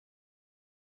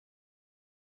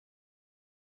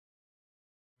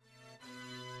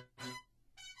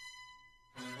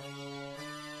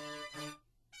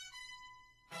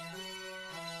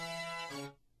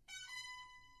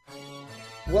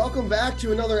Welcome back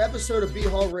to another episode of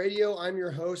B-Hall Radio. I'm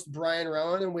your host, Brian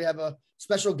Rowan, and we have a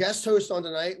special guest host on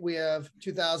tonight. We have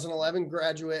 2011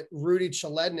 graduate Rudy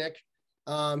Chalednik.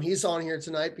 He's on here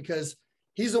tonight because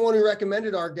he's the one who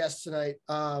recommended our guest tonight,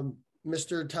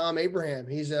 Mr. Tom Abraham.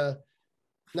 He's a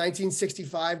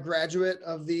 1965 graduate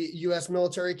of the U.S.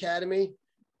 Military Academy.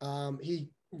 He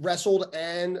wrestled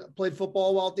and played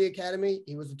football while at the academy.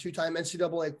 He was a two-time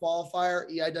NCAA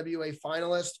qualifier, EIWA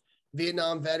finalist,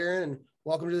 Vietnam veteran, and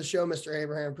welcome to the show, Mr.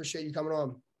 Abraham. Appreciate you coming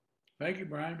on. Thank you,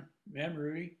 Brian and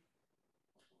Rudy.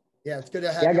 Yeah, it's good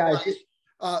to have you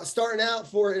guys. Starting out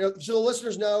so the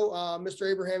listeners know, Mr.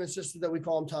 Abraham insisted that we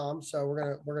call him Tom, so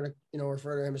we're gonna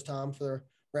refer to him as Tom for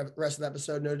the rest of the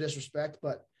episode. No disrespect,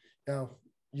 but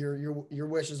your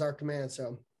wish is our command.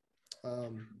 So,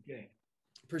 okay.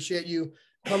 Appreciate you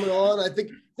coming on. I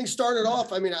think starting it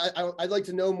off. I mean, I'd like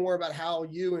to know more about how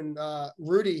you and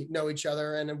Rudy know each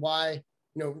other, and then why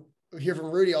hear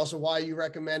from Rudy also why you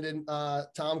recommended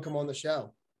Tom come on the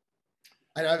show.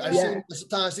 I've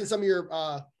seen some of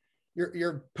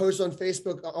your posts on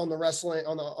Facebook on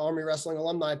the Army Wrestling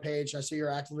alumni page. I see you're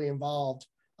actively involved.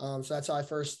 So that's how I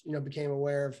first became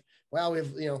aware of. Wow,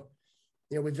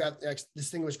 we've got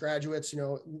distinguished graduates.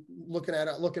 Looking at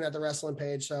the wrestling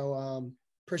page. So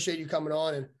appreciate you coming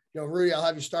on, and Rudy, I'll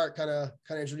have you start kind of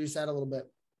introduce that a little bit.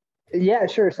 Yeah,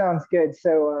 sure. Sounds good.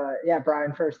 So,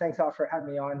 Brian, first, thanks all for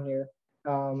having me on here.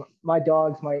 My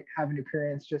dogs might have an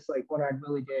appearance just like when I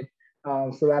really did.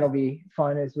 So that'll be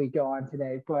fun as we go on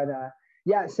today. But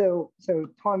so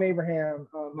Tom Abraham,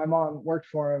 my mom worked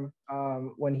for him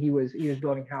when he was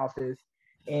building houses,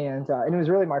 and it was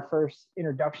really my first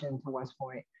introduction to West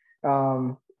Point.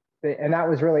 And that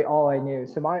was really all I knew.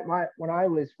 So when I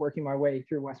was working my way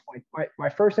through West Point, my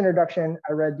first introduction,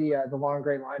 I read the Long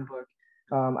Gray Line book.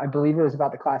 I believe it was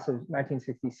about the class of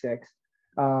 1966.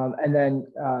 And then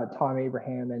Tom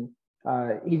Abraham,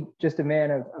 and he's just a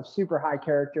man of super high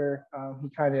character. He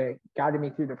kind of guided me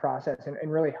through the process and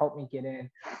really helped me get in.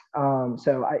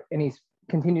 And he's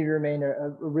continued to remain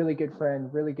a really good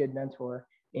friend, really good mentor,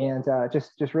 and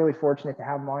just really fortunate to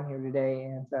have him on here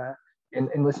today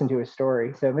and listen to his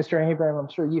story. So, Mr. Abraham, I'm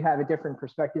sure you have a different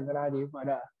perspective than I do, but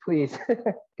please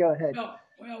go ahead.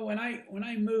 Well, when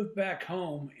I moved back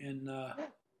home in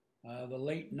the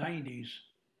late 90s,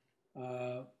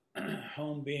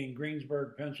 home being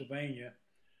Greensburg, Pennsylvania,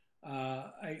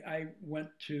 I went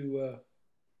to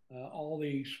all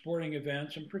the sporting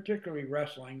events, and particularly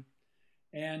wrestling,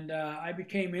 and I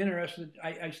became interested.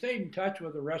 I stayed in touch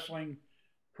with the wrestling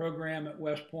program at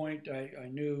West Point. I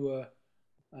knew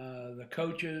the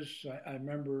coaches. I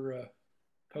remember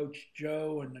Coach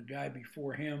Joe and the guy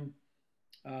before him,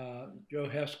 Joe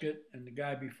Heskett, and the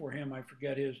guy before him, I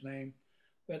forget his name.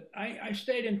 But I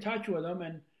stayed in touch with them,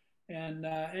 and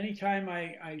anytime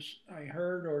I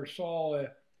heard or saw a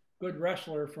good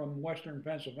wrestler from Western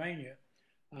Pennsylvania,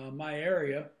 my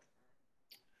area,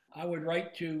 I would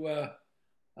write to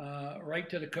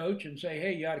the coach and say,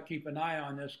 hey, you got to keep an eye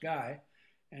on this guy.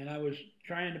 And I was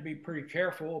trying to be pretty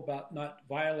careful about not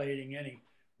violating any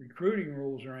recruiting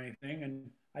rules or anything, and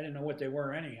I didn't know what they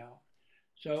were anyhow.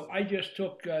 So I just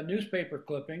took newspaper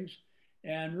clippings,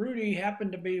 and Rudy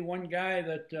happened to be one guy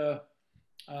that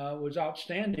was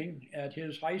outstanding at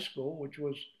his high school, which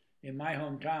was in my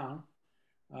hometown,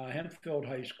 Hempfield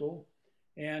High School.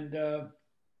 And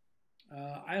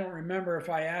I don't remember if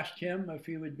I asked him if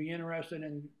he would be interested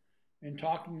in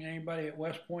talking to anybody at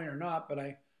West Point or not, but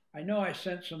I know I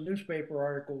sent some newspaper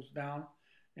articles down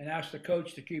and asked the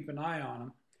coach to keep an eye on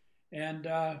him.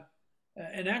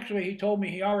 And actually, he told me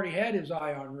he already had his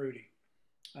eye on Rudy.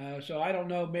 So I don't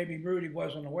know, maybe Rudy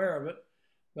wasn't aware of it,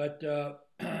 but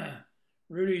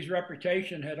Rudy's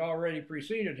reputation had already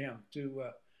preceded him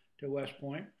to West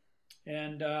Point.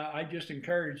 And I just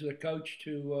encouraged the coach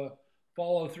to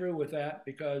follow through with that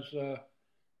because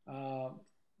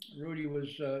Rudy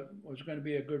was going to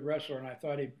be a good wrestler, and I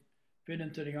thought he'd fit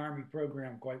into the Army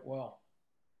program quite well.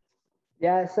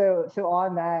 Yeah, so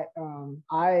on that,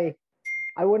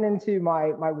 I went into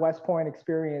my West Point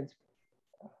experience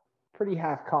pretty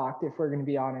half-cocked, if we're going to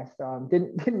be honest.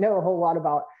 Didn't know a whole lot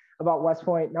about West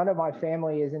Point. None of my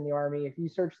family is in the Army. If you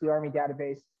search the Army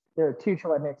database, there are 2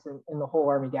 Chaledniks in the whole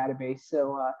Army database.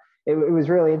 So it was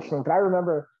really interesting. But I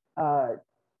remember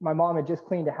my mom had just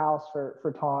cleaned a house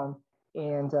for Tom,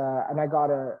 and I got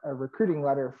a recruiting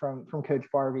letter from Coach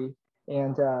Barbie.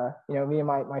 And, me and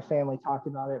my family talked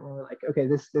about it, and we were like, okay,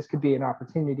 this could be an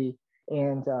opportunity.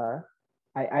 And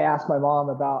I asked my mom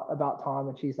about Tom,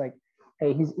 and she's like,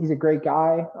 hey, he's a great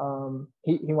guy.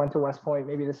 He went to West Point.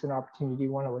 Maybe this is an opportunity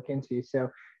you want to look into. So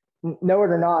Know it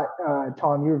or not,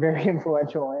 Tom, you were very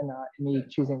influential in me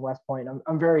Good. choosing West Point.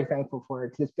 I'm very thankful for it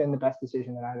because it's been the best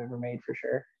decision that I've ever made for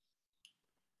sure.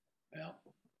 Well,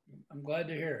 I'm glad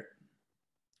to hear it.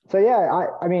 So yeah,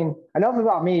 I mean, enough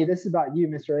about me. This is about you,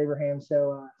 Mr. Abraham.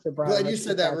 So Brian, Glad you let's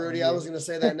said get that, back on Rudy. I you. was going to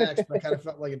say that next, but I kind of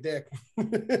felt like a dick.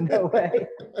 No way.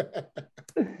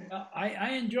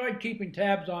 I enjoyed keeping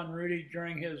tabs on Rudy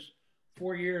during his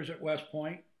 4 years at West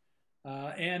Point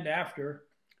and after,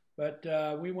 but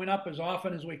we went up as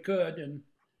often as we could, and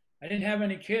I didn't have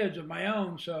any kids of my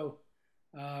own, so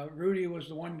Rudy was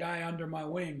the one guy under my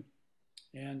wing,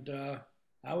 and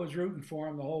I was rooting for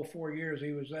him the whole 4 years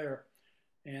he was there.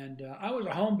 And I was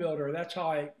a home builder. That's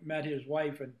how I met his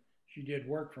wife, and she did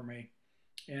work for me,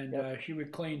 and Yep. she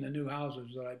would clean the new houses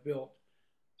that I built.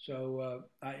 So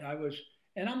I was,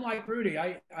 and I'm like Rudy.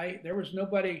 There was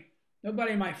nobody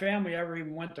in my family ever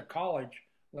even went to college,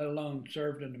 let alone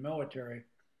served in the military.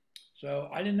 So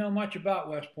I didn't know much about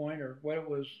West Point or what it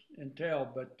was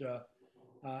entailed, but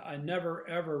I never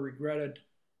ever regretted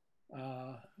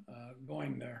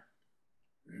going there.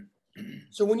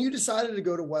 So when you decided to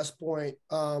go to West Point,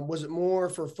 was it more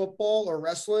for football or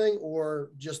wrestling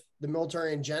or just the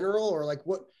military in general, or like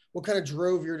what kind of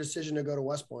drove your decision to go to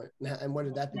West Point, and when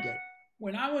did that begin?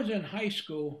 When I was in high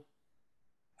school,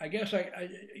 I guess I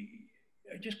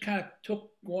just kind of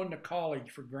took going to college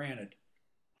for granted.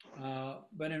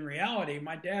 But in reality,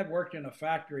 my dad worked in a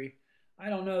factory. I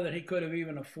don't know that he could have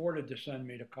even afforded to send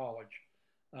me to college.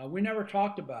 We never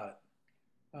talked about it.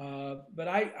 But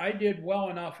I did well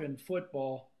enough in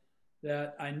football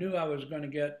that I knew I was going to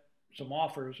get some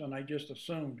offers, and I just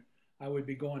assumed I would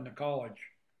be going to college.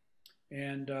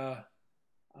 And uh,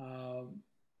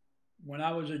 when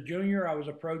I was a junior, I was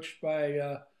approached by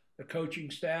the coaching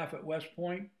staff at West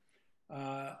Point.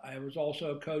 I was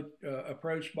also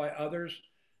approached by others.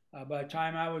 By the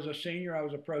time I was a senior, I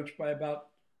was approached by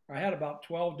I had about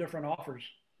 12 different offers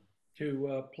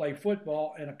to play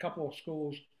football and a couple of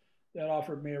schools that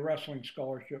offered me a wrestling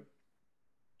scholarship.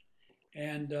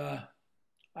 And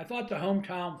I thought the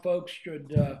hometown folks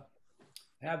should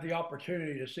have the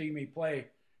opportunity to see me play,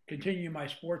 continue my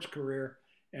sports career.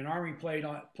 And Army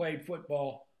played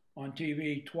football on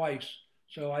TV twice,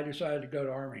 so I decided to go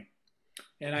to Army.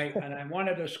 And I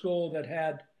wanted a school that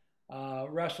had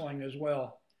wrestling as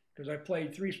well because I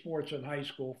played three sports in high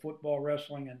school: football,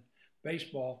 wrestling, and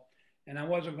baseball. And I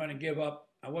wasn't going to give up.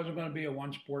 I wasn't going to be a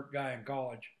one sport guy in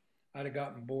college. I'd have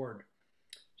gotten bored.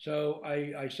 So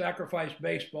I sacrificed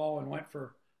baseball and went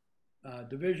for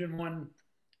Division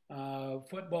I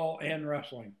football and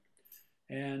wrestling.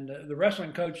 And the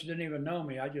wrestling coach didn't even know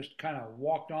me. I just kind of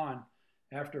walked on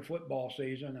after football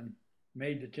season and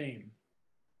made the team.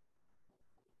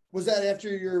 Was that after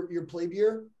your plebe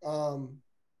year?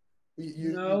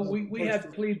 You No, like we coached had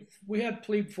for,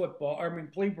 plebe football. I mean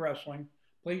plebe wrestling,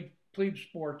 plebe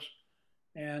sports,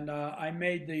 and I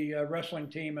made the wrestling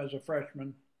team as a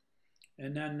freshman.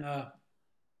 And then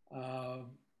uh,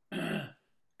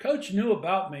 coach knew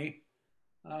about me,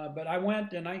 but I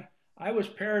went and I was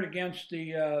paired against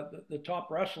the top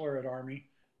wrestler at Army,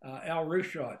 Al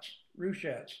Rushatz,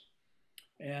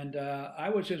 and I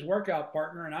was his workout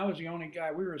partner, and I was the only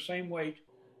guy. We were the same weight,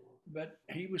 but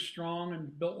he was strong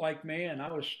and built like me, and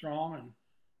I was strong and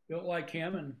built like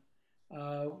him, and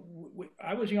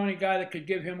I was the only guy that could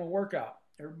give him a workout.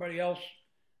 Everybody else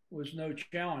was no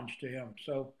challenge to him,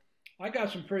 so I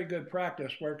got some pretty good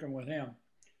practice working with him,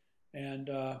 and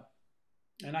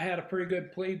and I had a pretty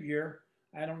good plebe year.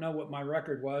 I don't know what my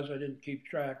record was; I didn't keep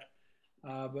track.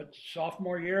 But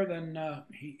sophomore year, then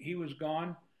he was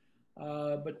gone.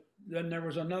 But then there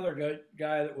was another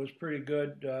guy that was pretty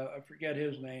good. I forget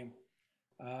his name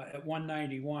at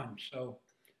 191. So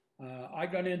I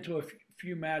got into a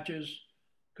few matches.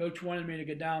 Coach wanted me to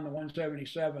get down to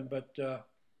 177, but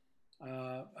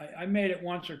I made it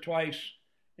once or twice,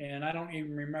 and I don't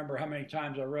even remember how many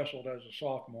times I wrestled as a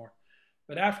sophomore.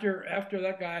 But after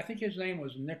that guy, I think his name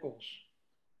was Nichols.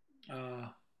 I'm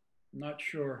not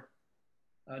sure.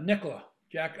 Nicola,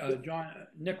 John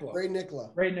Nicola, Ray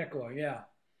Nicola. Ray Nicola, yeah.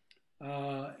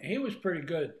 He was pretty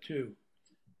good too,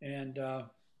 and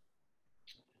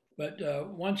but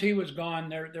once he was gone,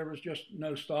 there was just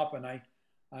no stopping. I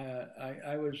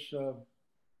was the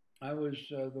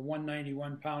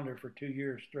 191 pounder for 2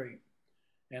 years straight,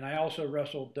 and I also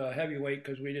wrestled heavyweight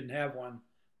because we didn't have one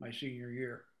my senior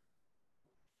year.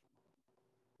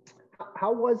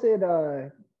 How was it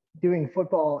doing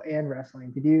football and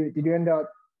wrestling? Did you end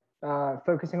up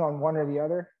focusing on one or the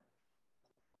other?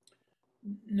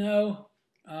 No,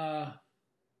 uh,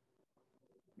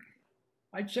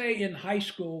 I'd say in high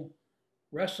school,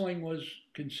 wrestling was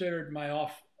considered my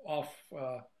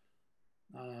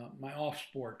my off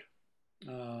sport.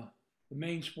 The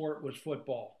main sport was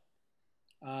football,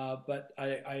 but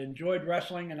I enjoyed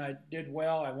wrestling and I did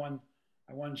well. I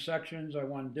won sections, I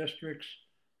won districts.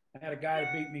 I had a guy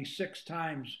that beat me 6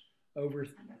 times over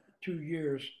 2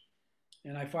 years,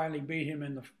 and I finally beat him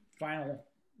in the final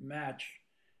match.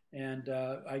 And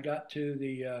I got to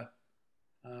the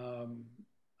um,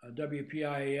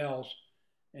 WPIALs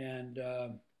and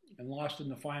lost in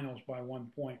the finals by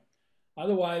 1 point.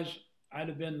 Otherwise, I'd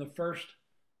have been the first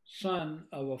son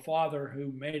of a father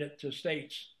who made it to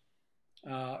states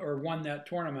or won that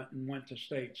tournament and went to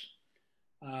states.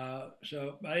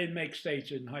 So I didn't make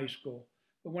states in high school.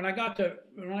 But when I got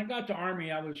to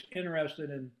Army, I was interested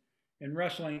in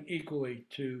wrestling equally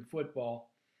to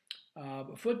football.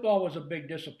 But football was a big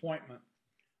disappointment.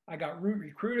 I got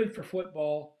recruited for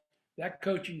football. That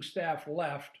coaching staff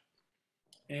left,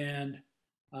 and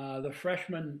the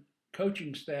freshman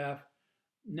coaching staff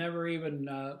never even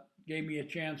gave me a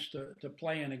chance to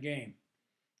play in a game,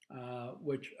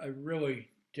 which really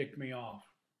ticked me off.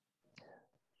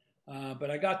 But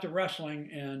I got to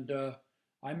wrestling and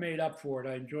I made up for it.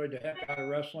 I enjoyed the heck out of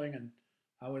wrestling, and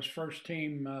I was first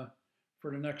team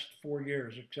for the next 4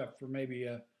 years, except for maybe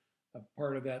a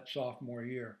part of that sophomore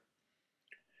year.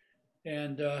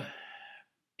 And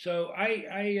so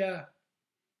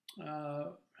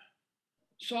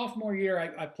sophomore year,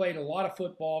 I played a lot of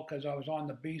football because I was on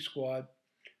the B squad.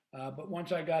 But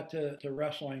once I got to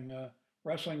wrestling,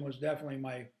 wrestling was definitely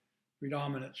my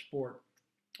predominant sport.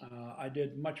 I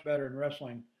did much better in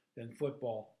wrestling than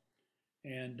football.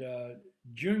 And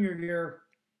junior year,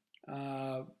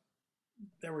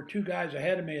 there were 2 guys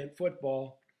ahead of me at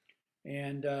football,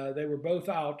 and they were both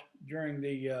out during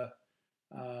the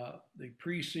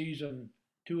preseason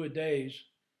two-a-days.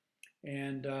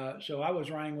 And so I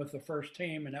was running with the first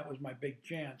team, and that was my big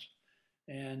chance.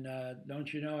 And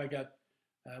don't you know,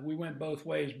 we went both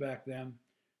ways back then.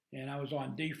 And I was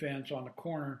on defense on the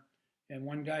corner, and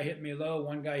one guy hit me low,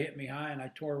 one guy hit me high, and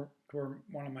I tore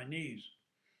one of my knees.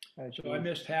 So I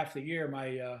missed half the year,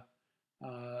 my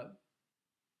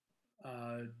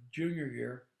junior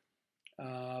year.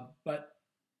 But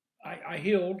I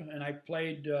healed, and I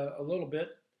played a little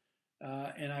bit,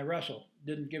 and I wrestled.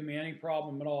 Didn't give me any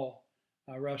problem at all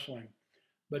wrestling.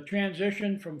 But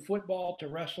transition from football to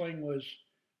wrestling was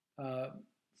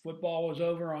football was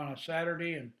over on a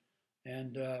Saturday,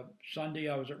 and Sunday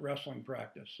I was at wrestling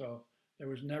practice. So there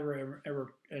was never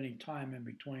ever any time in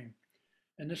between.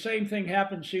 And the same thing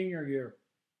happened senior year.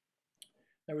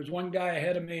 There was one guy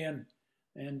ahead of me, and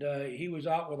he was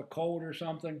out with a cold or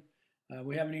something.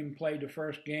 We haven't even played the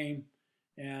first game,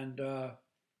 and I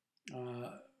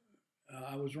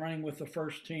was running with the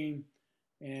first team,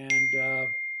 and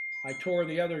I tore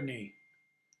the other knee,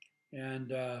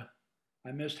 and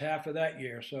I missed half of that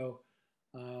year. So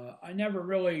I never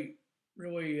really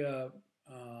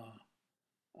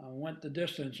went the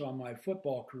distance on my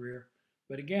football career.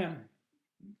 But again,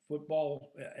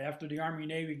 football after the Army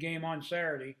Navy game on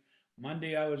Saturday,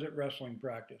 Monday I was at wrestling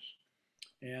practice,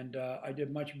 and I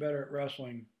did much better at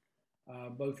wrestling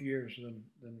both years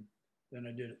than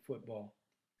I did at football.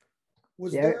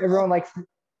 Was there, everyone likes.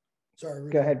 Sorry.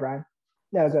 Go ahead, Brian.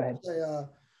 No, go ahead.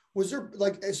 Was there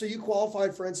so you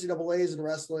qualified for NCAAs in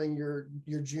wrestling your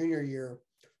junior year?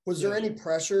 Was there any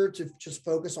pressure to just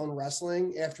focus on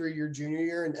wrestling after your junior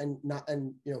year and not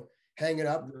hang it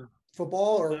up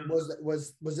football, or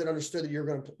was it understood that you're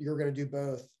gonna do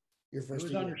both your first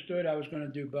year? It was understood I was going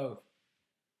to do both,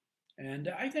 and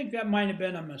I think that might have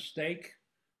been a mistake,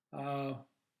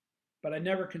 but I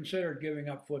never considered giving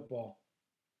up football,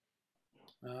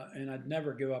 and I'd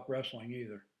never give up wrestling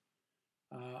either.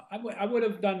 I would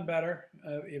have done better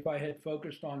if I had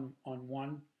focused on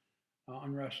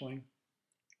wrestling.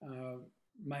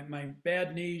 My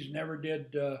bad knees never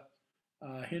did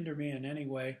hinder me in any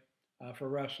way for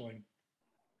wrestling.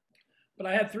 But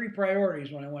I had 3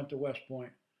 priorities when I went to West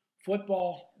Point: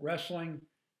 football, wrestling,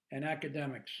 and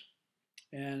academics.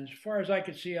 And as far as I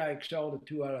could see, I excelled at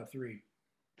 2 out of 3.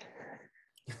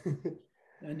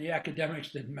 And the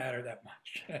academics didn't matter that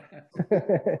much.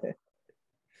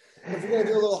 If you're gonna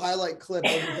do a little highlight clip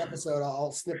of this episode,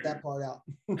 I'll snip that part out.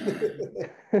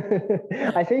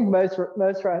 I think most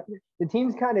the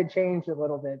teams kind of changed a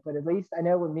little bit, but at least I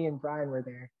know when me and Brian were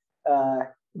there,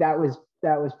 that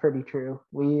was pretty true.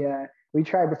 We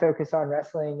tried to focus on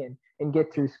wrestling and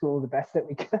get through school the best that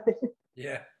we could.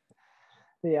 Yeah.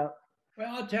 Yeah.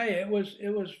 Well, I'll tell you, it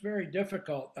was very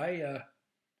difficult. I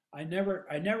never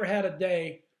had a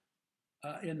day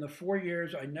in the 4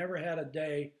 years. I never had a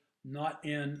day not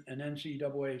in an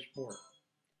NCAA sport.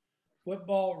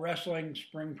 Football, wrestling,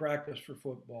 spring practice for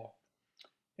football.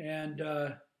 And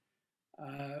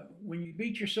when you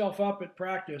beat yourself up at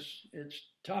practice, it's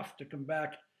tough to come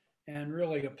back and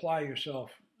really apply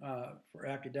yourself for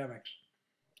academics.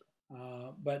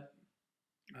 But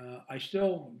I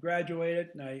still graduated,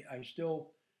 and I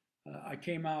still I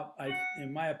came out,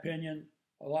 in my opinion,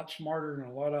 a lot smarter than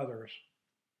a lot of others.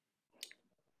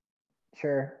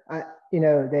 Sure.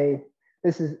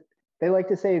 This is, they like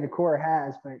to say the core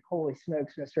has, but holy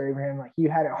smokes, Mr. Abraham, like you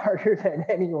had it harder than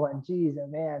anyone. Jeez, oh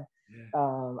man.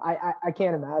 Yeah. I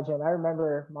can't imagine. I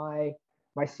remember my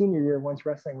senior year, once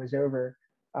wrestling was over,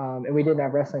 and we didn't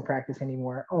have wrestling practice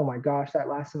anymore. Oh my gosh, that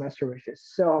last semester was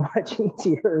just so much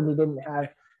easier, and we didn't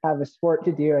have a sport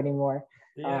to do anymore.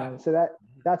 Yeah. So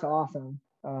that's awesome.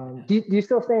 Do you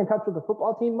still stay in touch with the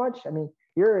football team much? I mean,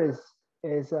 you're as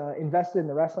invested in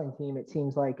the wrestling team, it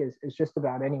seems like, is just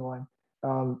about anyone.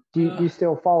 Do you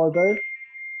still follow both?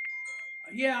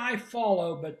 Yeah, I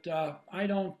follow, but I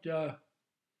don't. The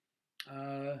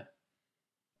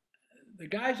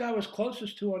guys I was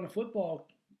closest to on the football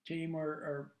team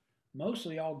are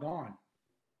mostly all gone.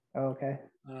 Okay.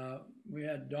 We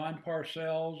had Don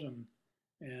Parcells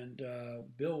and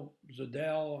Bill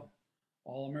Zadell,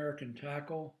 All-American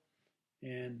tackle,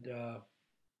 and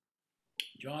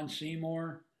John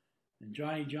Seymour and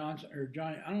Johnny Johnson, or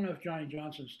Johnny. I don't know if Johnny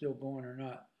Johnson's still going or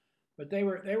not, but they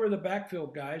were the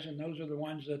backfield guys, and those are the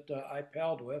ones that I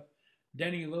palled with.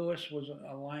 Denny Lewis was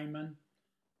a lineman.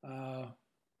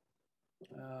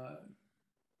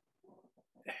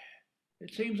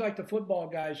 It seems like the football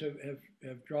guys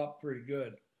have dropped pretty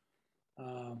good.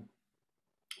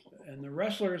 And the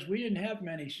wrestlers, we didn't have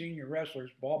many senior wrestlers.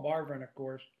 Bob Arvin, of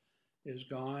course, is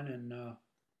gone, and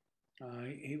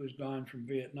he was gone from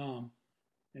Vietnam.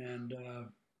 And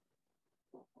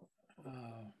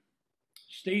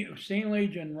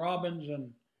Steenledge and Robbins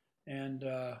and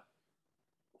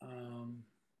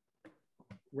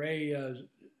Ray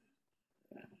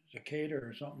Zacada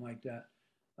or something like that.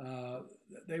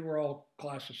 They were all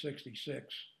class of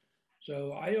 '66.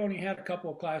 So I only had a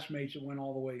couple of classmates that went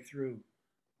all the way through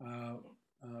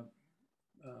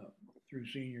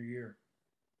senior year.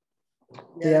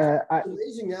 Yeah, it's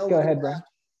amazing now. Go ahead, Brian.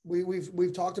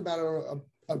 We've talked about it on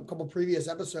a couple previous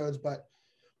episodes, but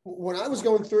when I was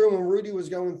going through, when Rudy was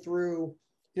going through,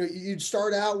 you'd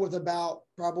start out with about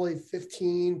probably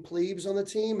 15 plebes on the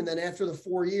team, and then after the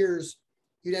 4 years,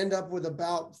 you'd end up with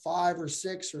about 5 or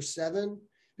 6 or 7,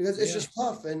 because it's just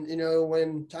tough. And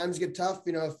when times get tough,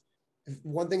 if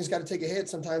one thing's got to take a hit,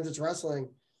 sometimes it's wrestling.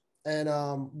 And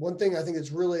one thing I think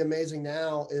that's really amazing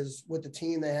now is with the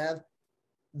team they have,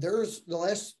 there's the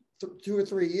last 2 or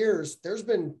 3 years, there's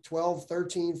been 12,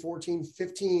 13, 14,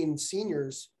 15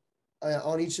 seniors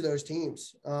on each of those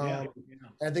teams. I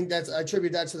think I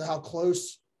attribute that to how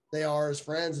close they are as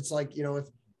friends. It's like,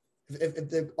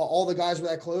 if all the guys were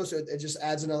that close, it just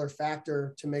adds another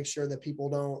factor to make sure that people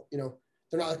don't,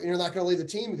 you're not going to leave the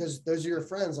team, because those are your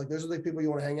friends. Like, those are the people you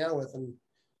want to hang out with. And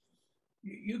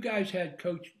you guys had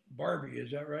Coach Barbie, is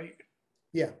that right?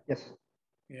 Yeah. Yes.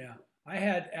 Yeah. I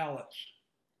had Alex,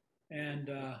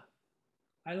 and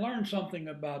I learned something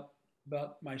about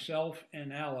myself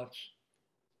and Alex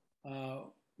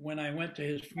when I went to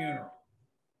his funeral,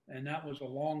 and that was a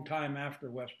long time after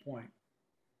West Point.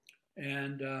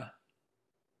 And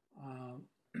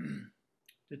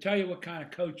to tell you what kind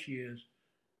of coach he is,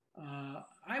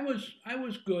 I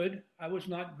was good. I was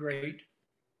not great.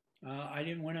 I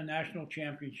didn't win a national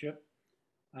championship.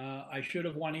 I should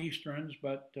have won Easterns,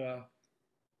 but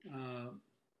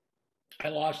I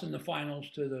lost in the finals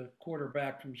to the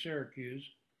quarterback from Syracuse.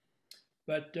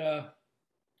 But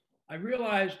I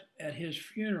realized at his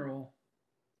funeral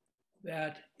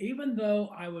that even though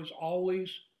I was always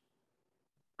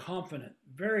confident,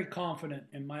 very confident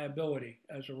in my ability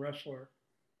as a wrestler,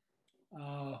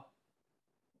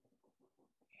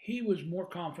 he was more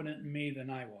confident in me than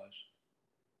I was.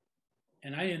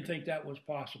 And I didn't think that was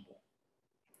possible.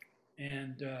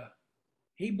 And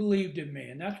he believed in me,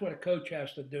 and that's what a coach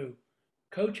has to do.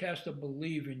 Coach has to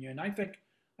believe in you. And I think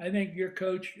your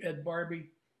coach, Ed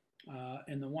Barbie,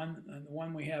 and the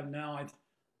one we have now,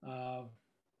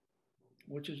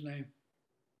 what's his name?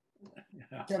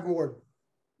 Kevin Ward.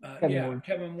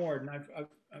 Kevin Ward. And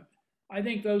I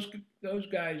think those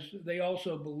guys, they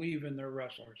also believe in their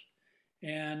wrestlers.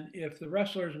 And if the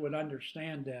wrestlers would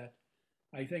understand that,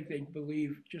 I think they'd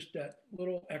believe just that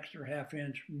little extra half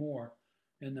inch more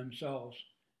in themselves,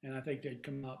 and I think they'd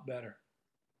come out better.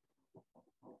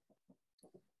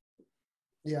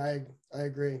 Yeah, I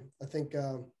agree. I think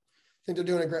they're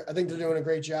doing a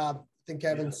great job. I think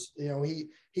Kevin's,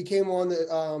 he came on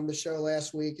the show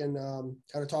last week and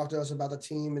kind of talked to us about the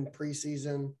team in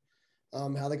preseason,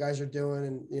 how the guys are doing,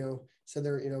 and said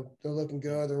they're looking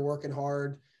good, they're working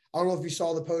hard. I don't know if you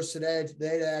saw the post today.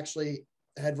 They actually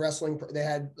had wrestling. They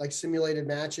had like simulated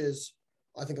matches.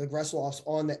 I think like wrestle offs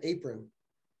on the apron.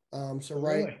 So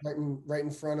Really? right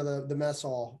in front of the mess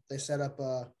hall, they set up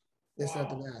set up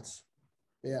the mats.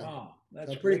 Yeah. Wow,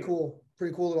 that's So pretty great. cool.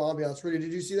 Pretty cool little ambiance. Rudy,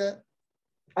 did you see that?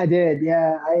 I did.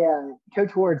 Yeah.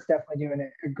 Coach Ward's definitely doing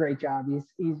a great job.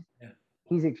 Yeah.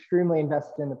 He's extremely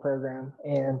invested in the program,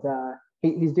 and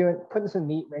he's putting some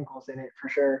neat wrinkles in it for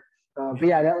sure. But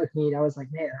yeah, that looked neat. I was like,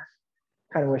 man,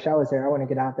 I kind of wish I was there. I want to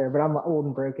get out there, but I'm old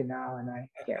and broken now, and I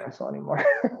can't wrestle anymore.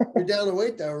 You're down to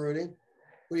weight though, Rudy.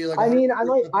 Were you like I mean,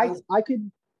 145 pounds? I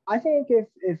could. I think if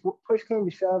push came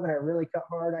to shove and I really cut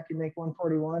hard, I could make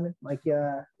 141.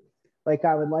 Like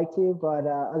I would like to, but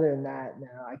other than that, no,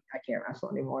 I can't wrestle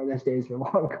anymore. Those days are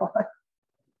long gone.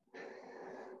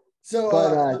 So,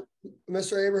 But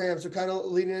Mr. Abraham, so kind of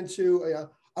leading into,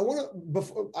 I want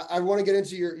to get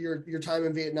into your time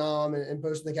in Vietnam and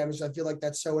posting the academy. So I feel like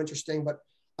that's so interesting, but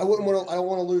I don't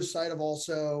want to lose sight of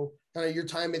also kind of your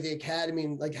time at the academy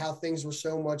and like how things were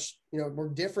so much, were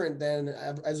different than,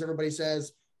 as everybody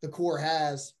says, the core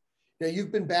has.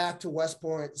 You've been back to West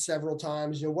Point several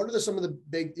times. What are some of the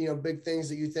big things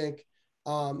that you think,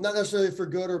 not necessarily for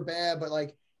good or bad, but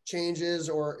like changes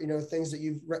or things that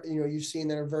you've seen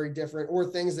that are very different, or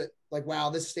things that like,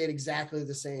 wow, this stayed exactly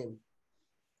the same?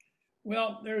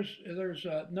 Well, there's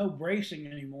no bracing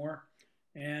anymore,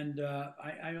 and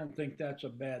I don't think that's a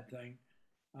bad thing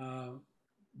uh,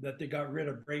 that they got rid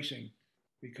of bracing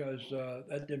because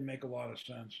that didn't make a lot of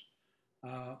sense.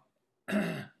 Uh,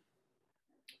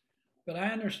 but I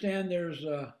understand there's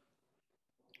uh,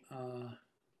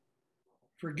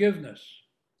 forgiveness.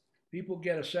 People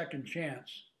get a second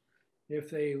chance if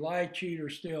they lie, cheat, or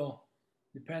steal,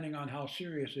 depending on how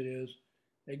serious it is.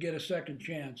 They get a second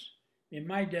chance. In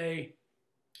my day,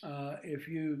 if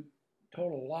you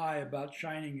told a lie about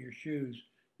shining your shoes,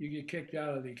 you get kicked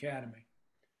out of the academy.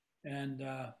 And,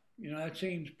 that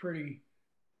seems pretty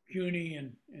puny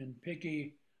and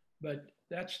picky, but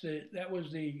that was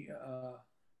the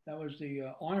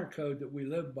honor code that we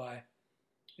lived by.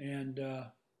 And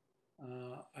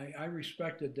I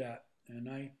respected that. And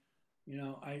I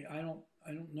don't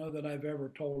know that I've ever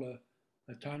told a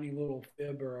tiny little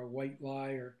fib or a white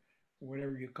lie or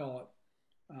whatever you call it.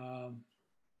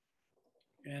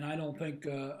 And I don't think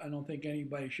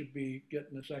anybody should be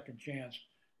getting a second chance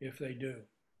if they do.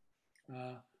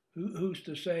 Uh, who's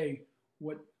to say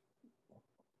what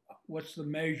what's the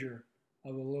measure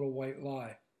of a little white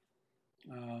lie?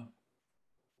 You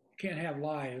can't have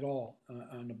lie at all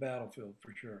on the battlefield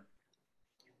for sure,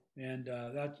 and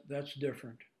that's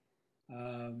different.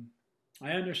 Um,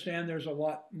 I understand there's a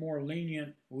lot more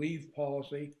lenient leave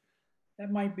policy.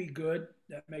 That might be good.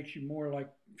 That makes you more like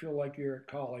feel like you're at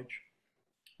college.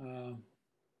 Um,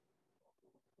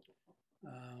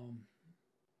 um,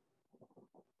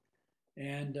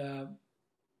 and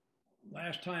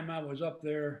last time I was up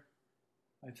there,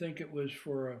 I think it was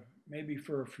maybe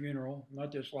for a funeral.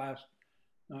 Not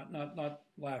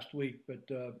last week, but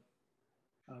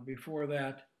before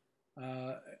that,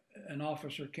 uh, an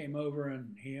officer came over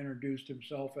and he introduced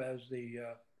himself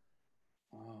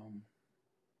um,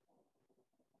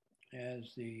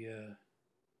 as the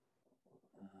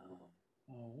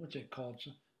what's it called?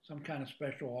 Some kind of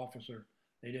special officer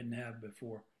they didn't have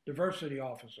before, diversity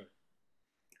officer.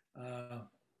 Uh,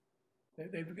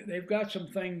 they've got some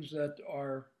things that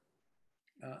are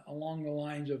along the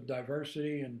lines of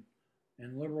diversity and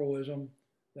liberalism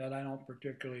that I don't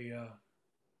particularly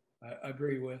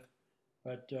agree with,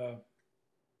 but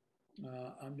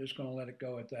I'm just going to let it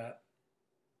go at that.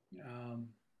 Um,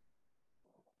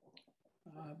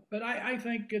 but I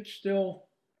think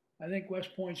I think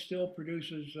West Point still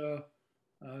produces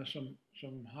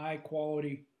some high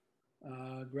quality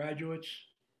graduates.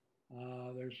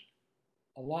 There's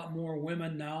a lot more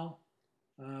women now.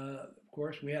 Of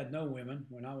course, we had no women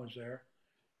when I was there.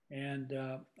 And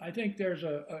I think there's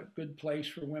a good place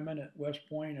for women at West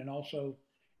Point and also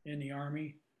in the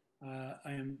Army. I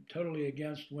am totally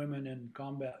against women in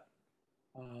combat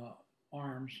uh,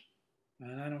 arms.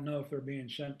 And I don't know if they're being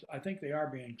sent. I think they are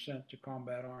being sent to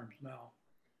combat arms now.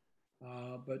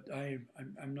 But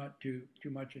I'm not too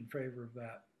much in favor of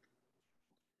that.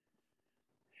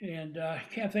 And I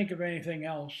can't think of anything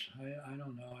else. I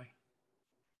don't know.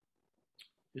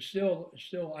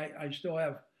 I still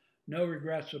have no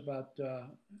regrets about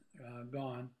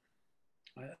Gone.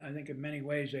 I think in many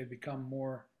ways they've become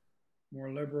more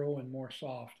liberal and more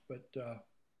soft. But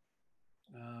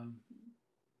um,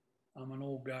 I'm an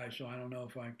old guy, so I don't know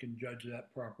if I can judge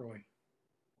that properly.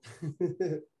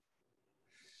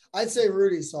 I'd say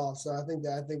Rudy saw. So I think,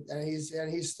 and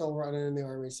he's still running in the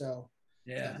Army. So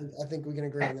Yeah. I think we can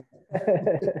agree on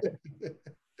that.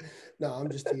 No,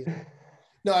 I'm just teasing.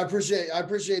 No, I appreciate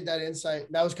that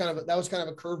insight. That was kind of a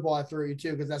curveball I threw at you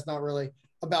too, because that's not really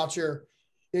about your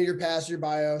past, your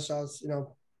bio. So I was,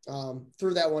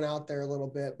 threw that one out there a little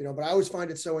bit, but I always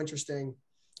find it so interesting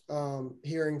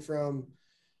hearing from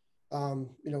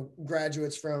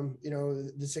graduates from,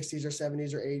 the 60s or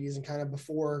 70s or 80s and kind of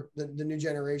before the new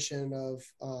generation of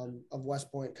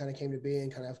West Point kind of came to be,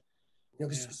 and kind of,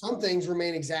 because some things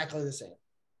remain exactly the same,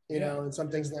 and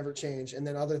some things never change. And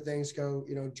then other things go,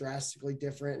 drastically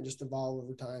different and just evolve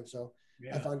over time. So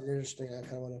I find it interesting. I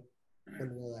kind of want to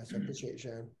know that. So I appreciate you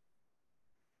sharing.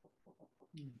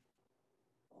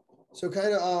 So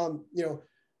kind of,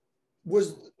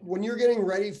 was when you're getting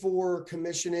ready for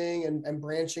commissioning and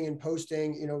branching and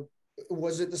posting,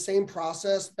 was it the same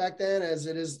process back then as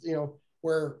it is,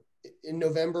 where in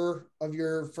November of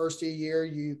your first year,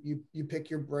 you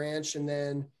pick your branch, and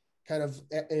then kind of,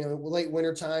 late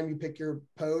winter time, you pick your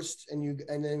post and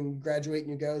then graduate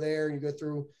and you go there and you go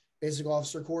through basic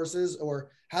officer courses? Or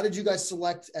how did you guys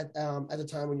select at the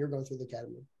time when you're going through the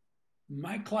academy?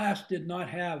 My class did not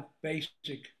have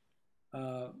basic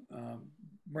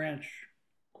branch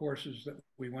courses that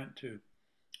we went to.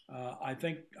 I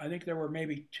think there were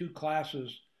maybe 2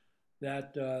 classes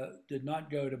that did not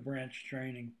go to branch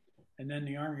training, and then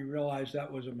the Army realized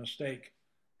that was a mistake,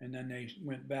 and then they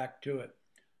went back to it.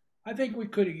 I think we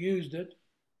could have used it.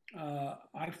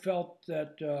 I felt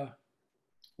that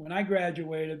when I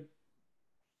graduated,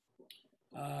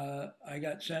 I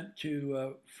got sent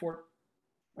to Fort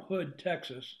Hood,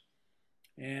 Texas,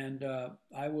 and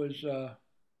I was.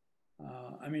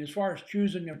 I mean, as far as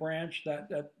choosing a branch,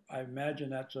 that I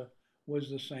imagine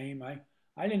was the same. I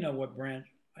didn't know what branch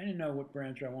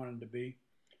I wanted to be.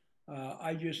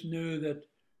 I just knew that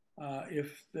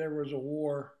if there was a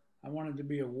war, I wanted to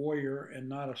be a warrior and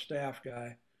not a staff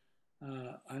guy.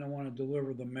 I don't want to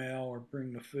deliver the mail or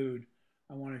bring the food.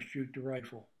 I want to shoot the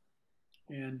rifle.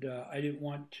 And I didn't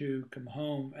want to come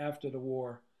home after the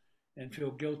war and feel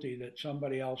guilty that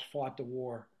somebody else fought the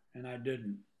war and I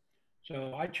didn't.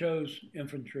 So I chose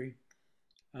infantry,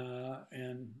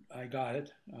 and I got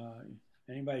it.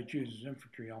 Anybody who chooses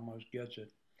infantry almost gets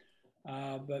it.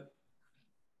 But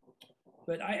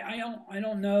I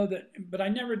don't know that. But I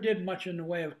never did much in the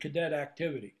way of cadet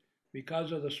activity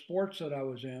because of the sports that I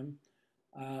was in.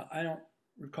 I don't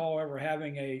recall ever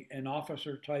having an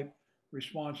officer type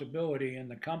responsibility in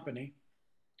the company.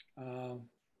 Uh,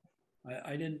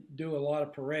 I didn't do a lot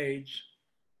of parades,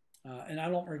 and I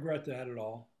don't regret that at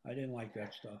all. I didn't like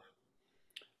that stuff.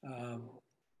 Um,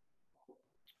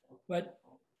 but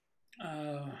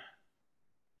uh,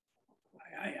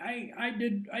 I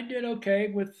did okay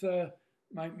with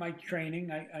my training.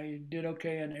 I did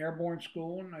okay in airborne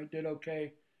school, and I did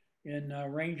okay in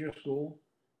ranger school.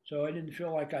 So I didn't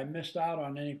feel like I missed out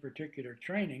on any particular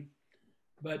training.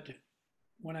 But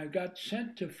when I got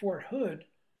sent to Fort Hood,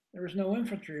 there was no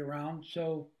infantry around,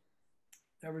 so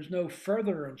there was no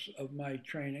furtherance of my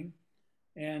training,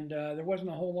 and there wasn't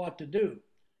a whole lot to do.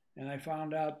 And I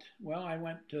found out, well, I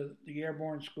went to the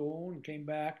airborne school and came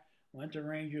back, went to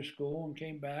ranger school and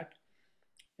came back.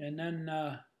 And then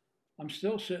I'm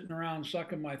still sitting around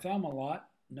sucking my thumb a lot,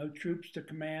 no troops to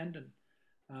command, and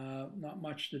not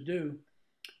much to do.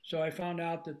 So I found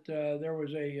out that there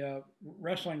was a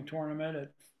wrestling tournament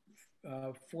at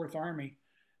 4th Army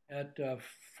at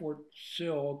Fort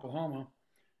Sill, Oklahoma.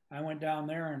 I went down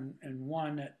there and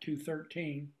won at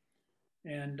 213.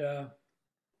 And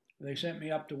they sent me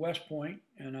up to West Point,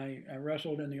 and I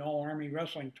wrestled in the All Army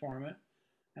Wrestling Tournament,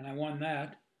 and I won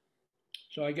that.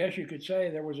 So I guess you could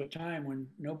say there was a time when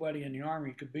nobody in the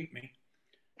Army could beat me.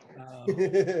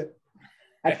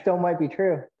 That still might be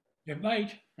true. It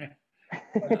might.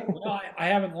 Well, I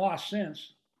haven't lost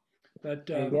since, but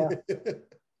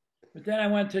but then I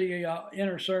went to the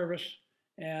inner service,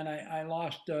 and I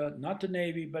lost not to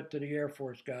Navy but to the Air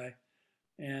Force guy,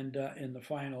 and in the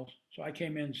finals. So I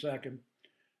came in second.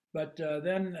 But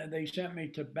then they sent me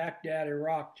to Baghdad,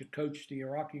 Iraq, to coach the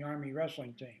Iraqi Army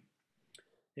wrestling team.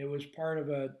 It was part of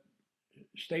a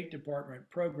State Department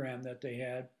program that they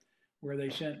had, where they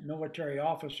sent military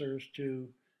officers to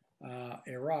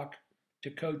Iraq to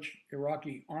coach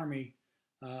Iraqi Army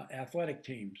athletic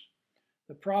teams.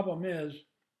 The problem is,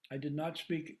 I did not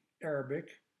speak Arabic.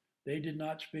 They did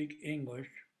not speak English,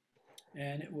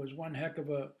 and it was one heck of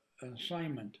an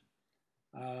assignment.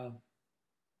 Uh,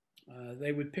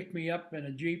 they would pick me up in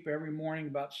a Jeep every morning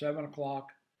about 7 o'clock.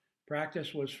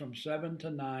 Practice was from 7 to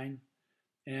 9,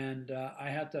 and I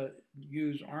had to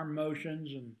use arm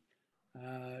motions and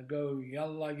go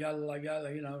yalla, yalla,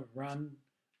 yalla, run.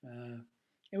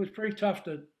 It was pretty tough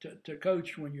to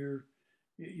coach when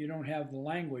you don't have the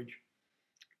language.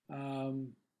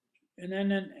 Um, and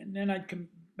then I'd come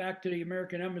back to the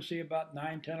American Embassy about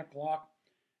 9, 10 o'clock,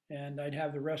 and I'd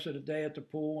have the rest of the day at the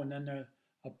pool, and then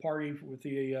a party with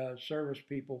the service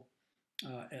people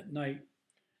at night.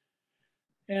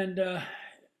 And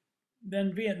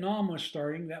then Vietnam was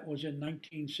starting. That was in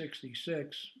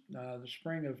 1966, the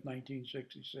spring of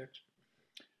 1966.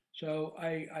 So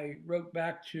I wrote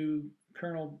back to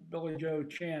Colonel Billy Joe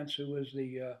Chance, who was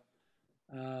the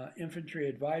infantry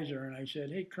advisor, and I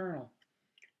said, "Hey, Colonel,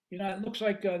 it looks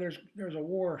like there's a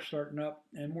war starting up,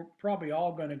 and we're probably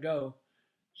all going to go.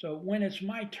 So when it's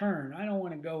my turn, I don't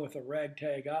want to go with a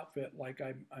ragtag outfit like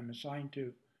I'm assigned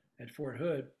to at Fort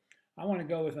Hood. I want to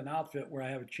go with an outfit where I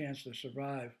have a chance to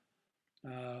survive.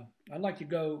 I'd like to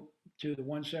go to the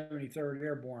 173rd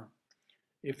Airborne,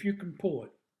 if you can pull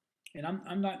it. And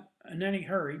I'm not in any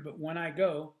hurry, but when I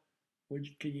go,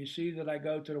 can you see that I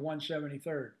go to the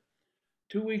 173rd?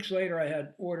 2 weeks later, I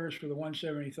had orders for the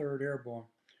 173rd Airborne.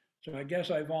 So I guess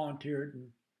I volunteered,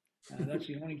 and that's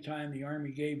the only time the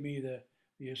Army gave me the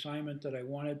assignment that I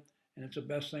wanted, and it's the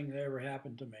best thing that ever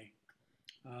happened to me.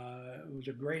 It was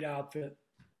a great outfit.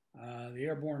 The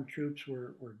airborne troops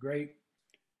were great,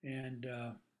 and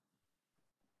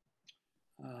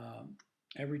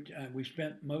we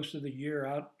spent most of the year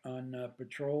out on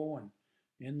patrol and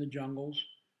in the jungles.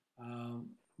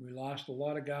 We lost a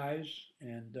lot of guys,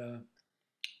 and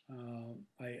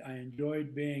I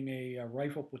enjoyed being a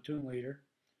rifle platoon leader.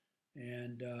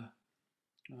 And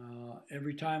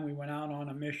every time we went out on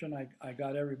a mission, I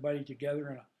got everybody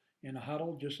together in a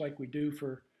huddle, just like we do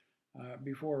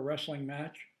before a wrestling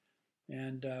match.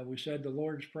 And we said the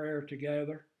Lord's Prayer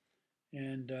together,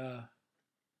 and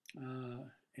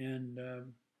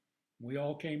we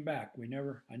all came back. I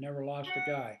never lost a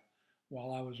guy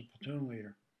while I was a platoon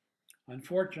leader.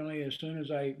 Unfortunately, as soon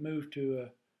as I moved to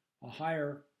a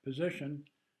higher position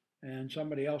and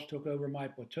somebody else took over my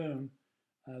platoon,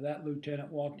 that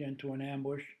lieutenant walked into an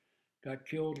ambush, got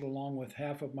killed along with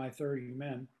half of my 30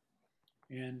 men,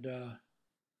 and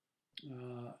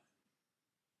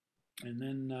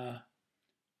then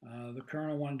the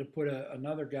colonel wanted to put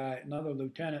another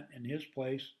lieutenant in his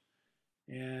place,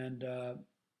 and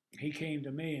he came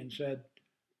to me and said,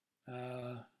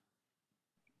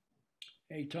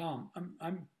 "Hey Tom,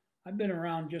 I've been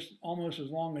around just almost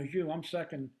as long as you. I'm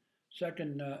second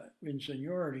in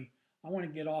seniority. I want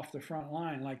to get off the front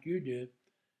line like you did,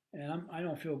 and I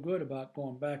don't feel good about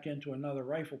going back into another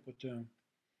rifle platoon,"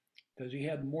 because he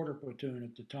had mortar platoon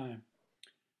at the time.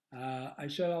 I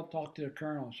said, "I'll talk to the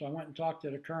colonel." So I went and talked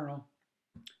to the colonel,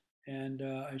 and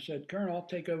I said, "Colonel, I'll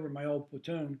take over my old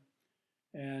platoon."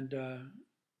 And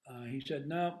he said,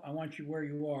 "No, I want you where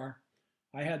you are."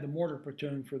 I had the mortar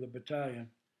platoon for the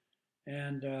battalion,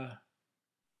 and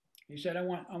he said, "I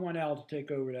want Al to take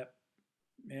over that."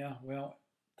 Yeah, well,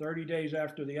 30 days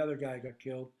after the other guy got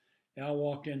killed, Al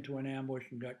walked into an ambush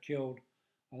and got killed,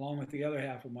 along with the other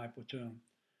half of my platoon.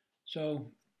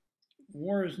 So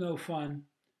war is no fun.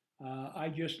 I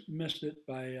just missed it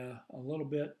by a little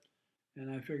bit, and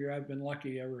I figure I've been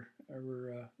lucky ever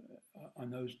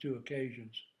on those two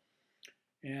occasions.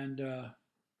 And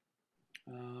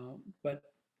but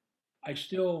I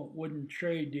still wouldn't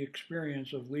trade the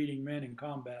experience of leading men in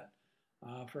combat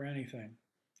for anything.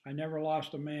 I never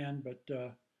lost a man, but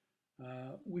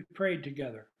we prayed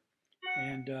together,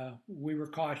 and we were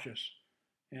cautious.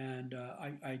 And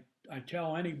I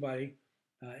tell anybody,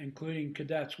 including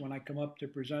cadets, when I come up to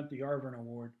present the Arvin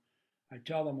Award, I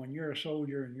tell them, when you're a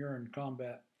soldier and you're in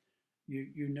combat,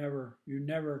 you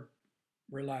never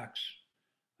relax.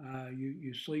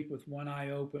 You sleep with one eye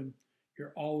open.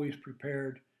 You're always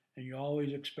prepared, and you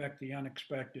always expect the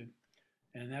unexpected.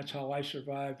 And that's how I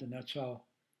survived, and that's how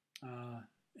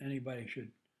anybody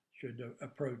should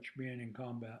approach being in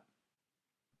combat.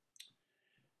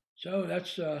 So that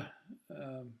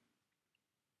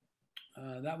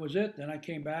was it. Then I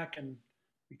came back and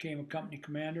became a company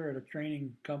commander at a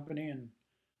training company, and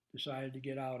decided to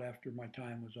get out after my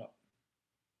time was up.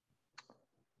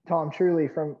 Tom, truly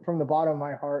from the bottom of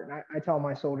my heart, and I tell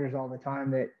my soldiers all the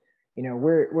time that,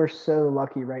 we're so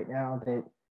lucky right now that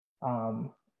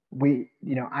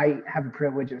I have the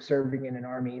privilege of serving in an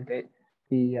army that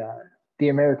the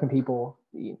American people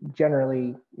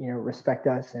generally, respect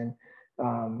us and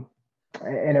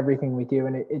everything we do.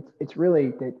 And it's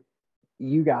really that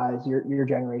you guys, your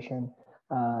generation,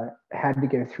 had to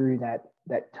go through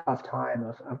that tough time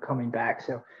of coming back.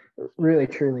 So really,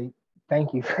 truly,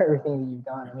 thank you for everything that you've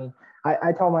done. I mean,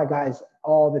 I tell my guys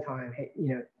all the time, hey,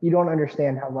 you don't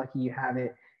understand how lucky you have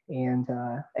it, and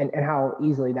how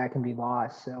easily that can be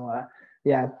lost. So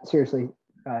yeah, seriously,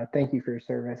 thank you for your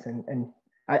service, and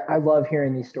I love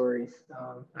hearing these stories.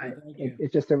 Thank you.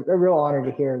 It's just a real honor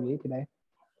to hear of you today.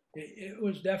 It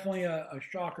was definitely a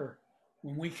shocker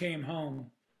when we came home,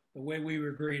 the way we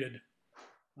were greeted.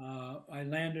 I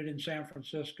landed in San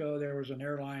Francisco. There was an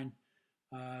airline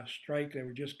strike. They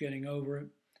were just getting over it.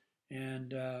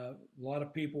 And a lot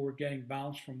of people were getting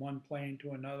bounced from one plane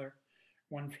to another,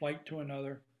 one flight to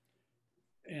another.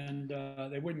 And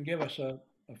they wouldn't give us a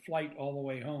flight all the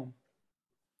way home.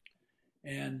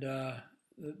 And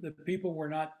the people were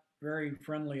not very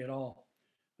friendly at all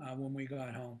when we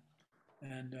got home.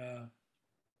 And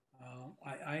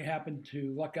I happened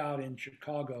to luck out in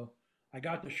Chicago. I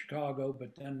got to Chicago,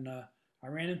 but then I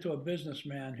ran into a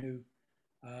businessman who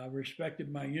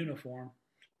respected my uniform,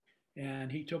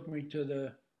 and he took me to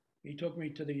the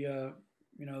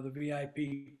the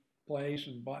VIP place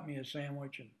and bought me a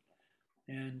sandwich,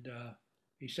 and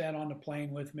he sat on the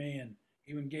plane with me and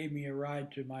even gave me a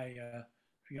ride to my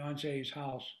fiance's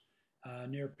house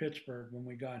near Pittsburgh when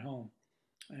we got home,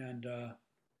 and uh,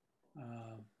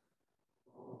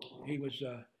 he was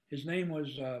his name was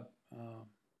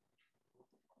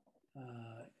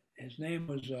his name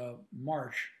was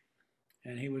Marsh,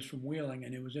 and he was from Wheeling,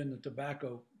 and he was in the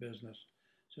tobacco business.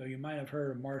 So you might have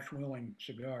heard of Marsh Wheeling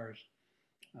cigars.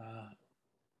 Uh,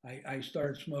 I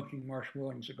started smoking Marsh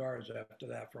Wheeling cigars after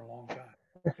that for a long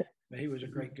time. But he was a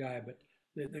great guy. But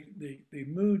the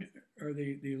mood or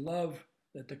the love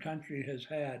that the country has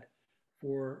had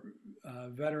for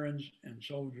veterans and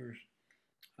soldiers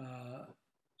uh,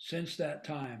 since that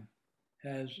time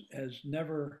has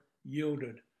never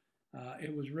yielded.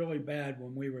 It was really bad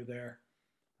when we were there,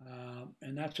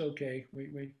 and that's okay.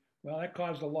 Well, that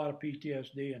caused a lot of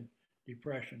PTSD and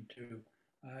depression too.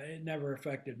 It never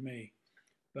affected me,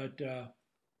 but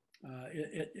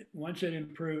once it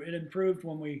improved. It improved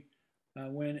when we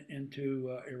went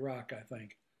into Iraq, I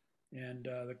think, and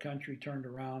the country turned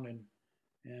around,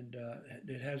 and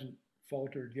it hasn't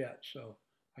faltered yet. So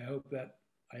I hope that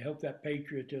I hope that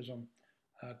patriotism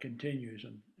continues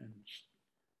and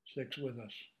sticks with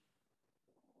us.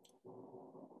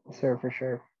 Sir, for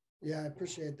sure. Yeah, I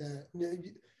appreciate that.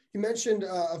 You mentioned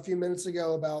a few minutes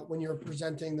ago about when you were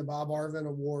presenting the Bob Arvin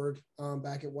Award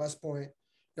back at West Point.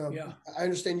 Yeah. I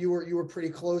understand you were pretty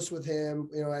close with him,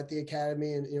 at the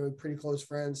academy, and pretty close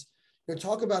friends.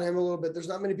 Talk about him a little bit. There's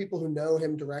not many people who know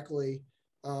him directly.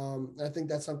 I think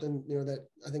that's something that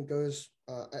I think goes.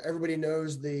 Everybody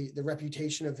knows the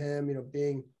reputation of him,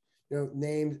 being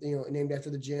named after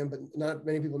the gym, but not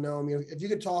many people know him. If you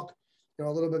could talk, a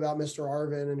little bit about Mr.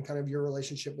 Arvin and kind of your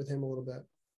relationship with him a little bit.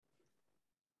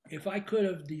 If I could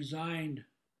have designed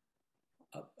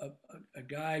a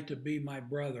guy to be my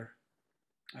brother,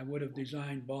 I would have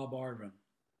designed Bob Arvin.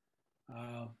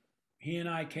 Uh, he and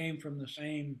I came from the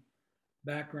same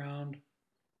background.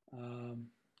 Um,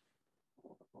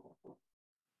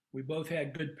 we both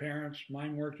had good parents.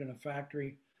 Mine worked in a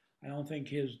factory. I don't think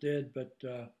his did, but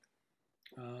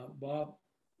Bob,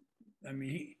 I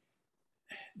mean,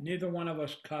 neither one of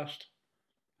us cussed.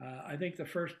 I think the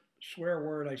first swear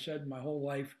word I said in my whole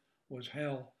life was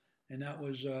hell, and that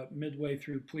was midway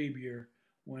through plebe year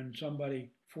when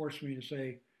somebody forced me to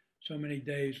say so many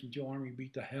days until Army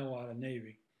beat the hell out of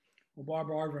Navy. Well, Bob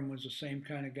Arvin was the same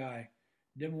kind of guy.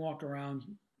 Didn't walk around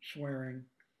swearing.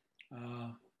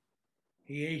 Uh,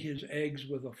 he ate his eggs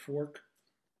with a fork.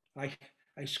 I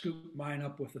I scooped mine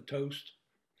up with a toast.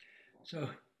 So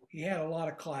he had a lot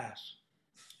of class,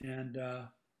 and uh,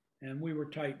 and we were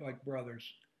tight like brothers.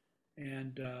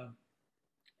 And uh,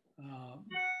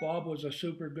 Bob was a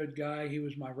super good guy. He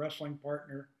was my wrestling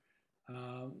partner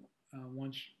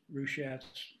once Rushatz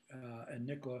and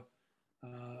Nicola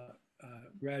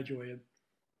graduated.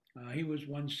 He was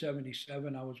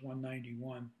 177, I was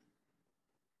 191.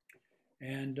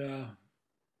 And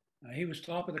he was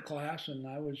top of the class, and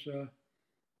I was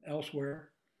elsewhere.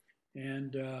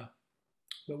 And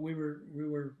but we were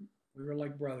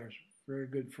like brothers, very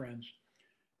good friends.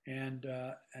 And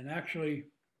actually,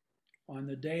 on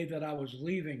the day that I was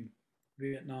leaving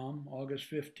Vietnam,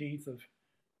 August 15th of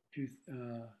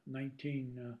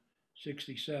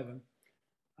 1967,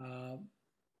 uh,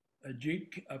 a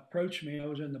jeep approached me. I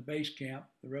was in the base camp.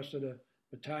 The rest of the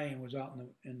battalion was out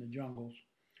in the jungles,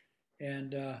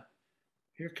 and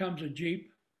here comes a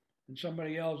jeep, and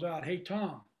somebody yells out, "Hey,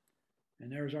 Tom!"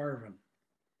 And there's Arvin.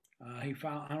 He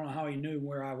found. I don't know how he knew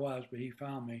where I was, but he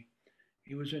found me.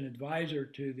 He was an advisor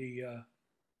to the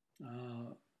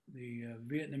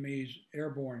Vietnamese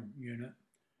airborne unit,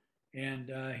 And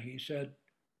he said,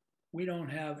 "We don't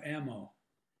have ammo."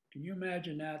 Can you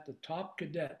imagine that? The top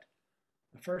cadet,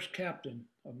 the first captain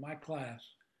of my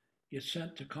class, gets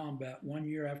sent to combat 1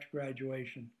 year after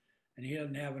graduation, and he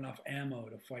doesn't have enough ammo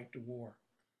to fight the war.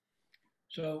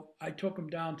 So I took him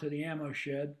down to the ammo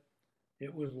shed.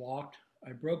 It was locked.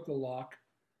 I broke the lock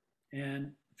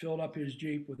and filled up his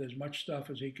Jeep with as much stuff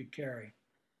as he could carry.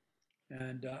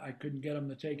 And I couldn't get him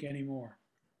to take any more.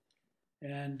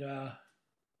 And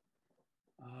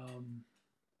um,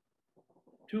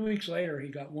 2 weeks later, he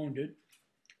got wounded.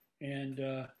 And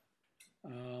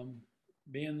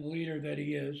being the leader that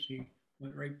he is, he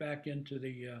went right back into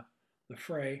the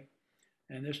fray.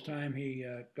 And this time he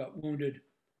got wounded,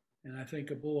 and I think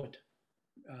a bullet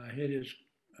hit his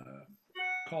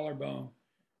collarbone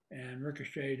and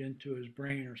ricocheted into his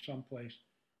brain or someplace,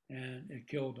 and it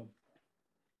killed him.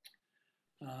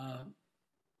 Uh,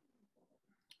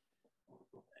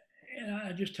 and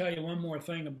I just tell you one more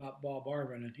thing about Bob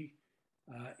Arvin, and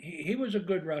he was a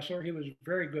good wrestler. He was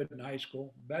very good in high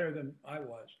school, better than I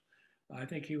was. I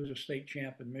think he was a state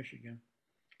champ in Michigan,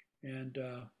 and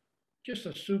just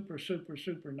a super, super,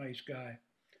 super nice guy,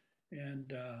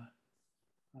 and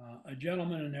a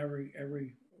gentleman in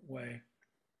every way.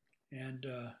 And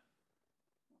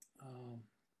um,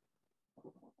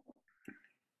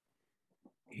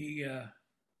 he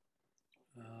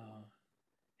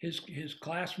his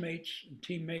classmates and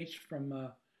teammates from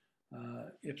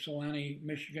Ypsilanti,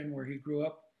 Michigan, where he grew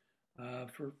up,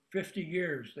 for 50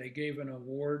 years they gave an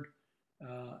award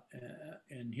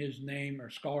in his name, or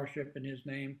scholarship in his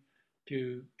name,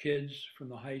 to kids from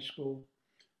the high school.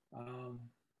 Um,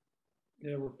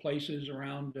 there were places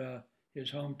around his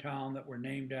hometown that were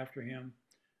named after him.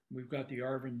 We've got the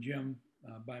Arvin Gym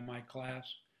by my class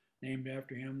named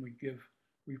after him.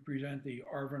 We present the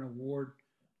Arvin Award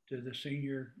to the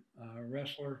senior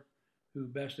wrestler who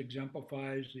best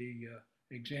exemplifies the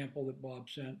example that Bob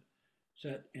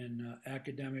set in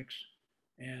academics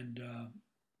and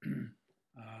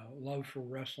love for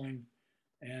wrestling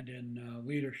and in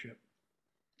leadership.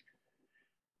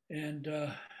 And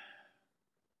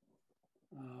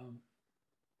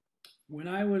when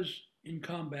I was in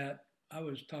combat, I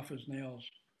was tough as nails.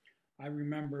 I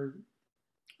remember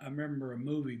a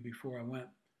movie before I went.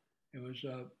 It was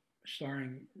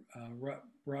starring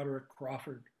Broderick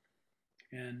Crawford,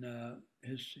 and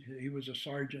he was a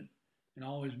sergeant, and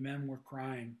all his men were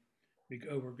crying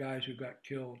over guys who got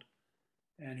killed.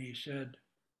 And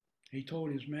he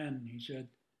told his men, he said,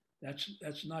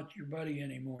 "That's not your buddy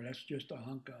anymore. That's just a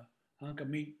hunk of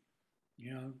meat.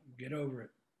 Get over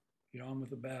it. Get on with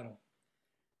the battle."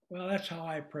 Well, that's how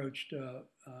I approached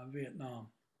Vietnam.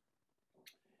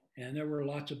 And there were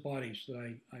lots of bodies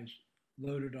that I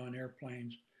loaded on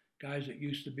airplanes, guys that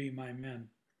used to be my men,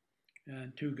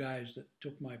 and two guys that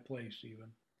took my place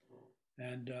even.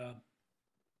 And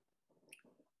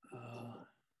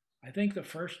I think the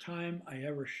first time I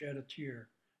ever shed a tear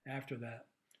after that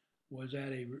was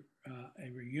at a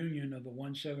reunion of the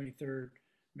 173rd,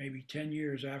 maybe 10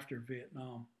 years after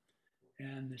Vietnam.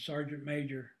 And the Sergeant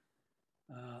Major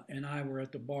and I were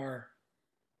at the bar,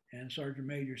 and Sergeant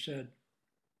Major said,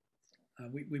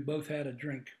 we both had a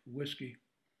drink, whiskey,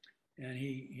 and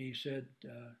he said,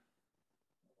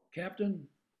 "Captain,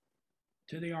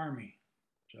 to the Army."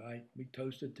 So we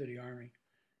toasted to the Army,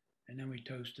 and then we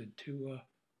toasted to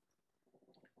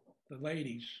the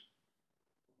ladies,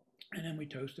 and then we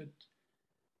toasted,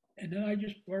 and then I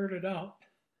just blurted out,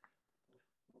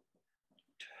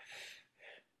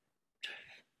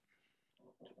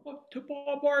 "To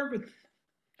Bob Arvin."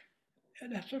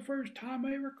 And that's the first time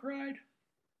I ever cried.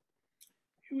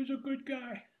 He was a good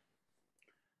guy.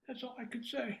 That's all I could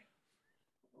say.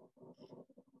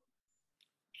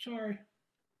 Sorry.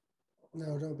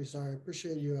 No, don't be sorry.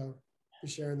 Appreciate you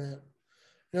sharing that.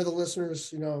 The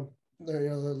listeners, they're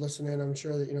listening. I'm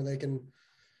sure that they can,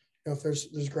 if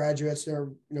there's graduates there,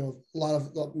 a lot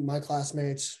of my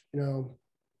classmates,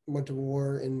 went to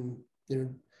war and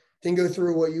didn't go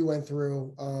through what you went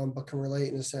through, but can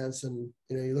relate in a sense. And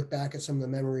you look back at some of the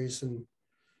memories, and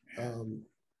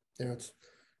it's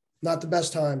not the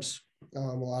best times, a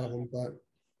lot of them, but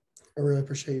I really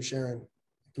appreciate you sharing.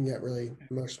 It can get really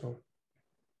emotional.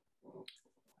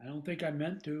 I don't think I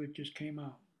meant to. It just came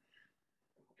out.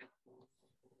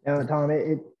 No, Tom,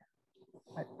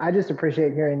 I just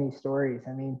appreciate hearing these stories.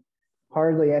 I mean,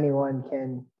 hardly anyone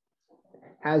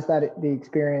has the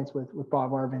experience with Bob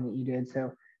Arvin that you did.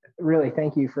 So really,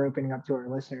 thank you for opening up to our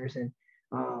listeners. And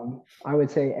I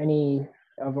would say any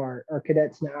of our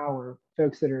cadets now, or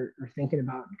folks that are thinking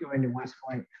about going to West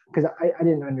Point, because I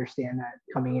didn't understand that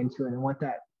coming into it, and what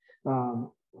that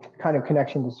kind of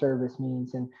connection to service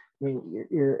means. And I mean,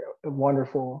 you're a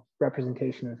wonderful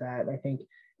representation of that. I think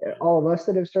all of us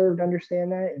that have served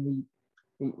understand that, and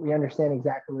we understand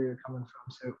exactly where you're coming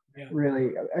from. So Yeah.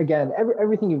 really, again,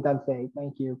 everything you've done today,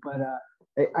 thank you. But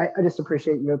I just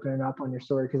appreciate you opening up on your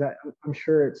story, because I'm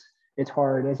sure it's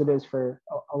hard, as it is for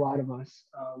a lot of us,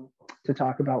 to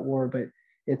talk about war. But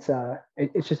it's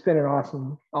just been an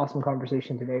awesome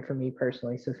conversation today for me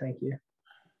personally. So thank you.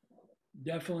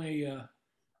 Definitely,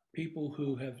 people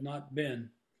who have not been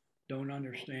don't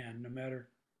understand, no matter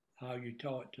how you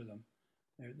tell it to them.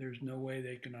 There's no way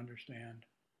they can understand.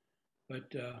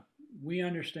 But we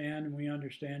understand, and we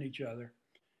understand each other,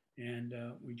 and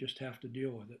we just have to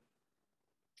deal with it.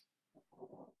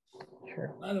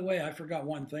 Sure. By the way, I forgot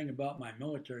one thing about my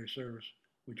military service,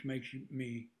 which makes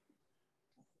me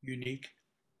unique.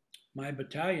 My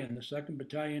battalion, the 2nd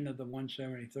Battalion of the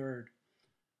 173rd,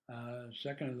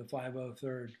 2nd of the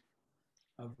 503rd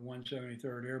of the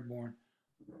 173rd Airborne,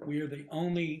 we are the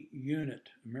only unit,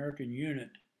 American unit,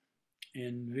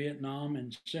 in Vietnam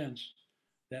and since,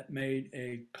 that made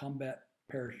a combat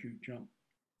parachute jump.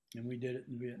 And we did it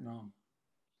in Vietnam.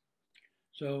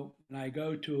 So when I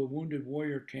go to a wounded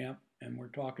warrior camp and we're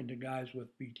talking to guys with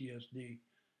PTSD,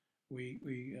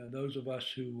 we those of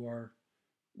us who are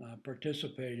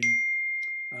participating,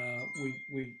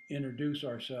 we introduce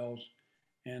ourselves,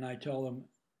 and I tell them,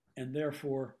 and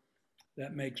therefore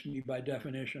that makes me by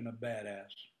definition a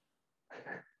badass.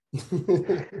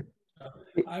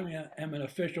 I am an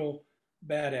official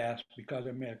badass because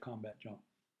I made a combat jump.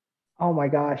 Oh my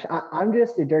gosh, I'm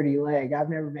just a dirty leg. I've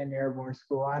never been to airborne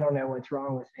school. I don't know what's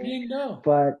wrong with You me, didn't know.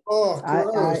 but Oh, I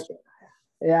gross.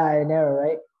 yeah, I know,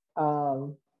 right?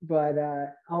 But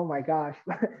oh my gosh,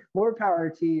 more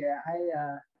power to you.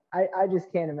 I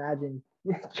just can't imagine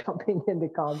jumping into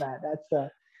combat.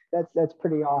 That's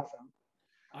pretty awesome.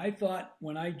 I thought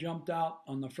when I jumped out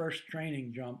on the first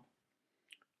training jump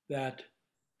that,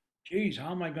 geez,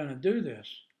 how am I going to do this?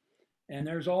 And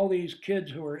there's all these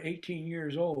kids who are 18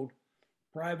 years old,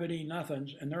 private E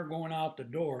nothings, and they're going out the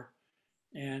door,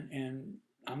 and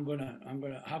I'm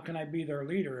gonna how can I be their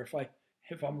leader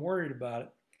if I'm worried about it?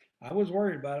 I was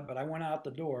worried about it, but I went out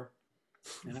the door,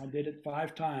 and I did it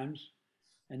 5 times.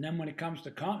 And then when it comes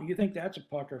to you think that's a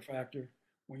pucker factor.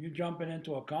 When you're jumping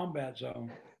into a combat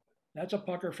zone, that's a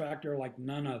pucker factor like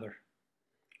none other.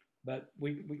 But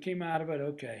we came out of it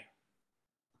okay.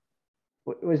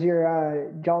 Was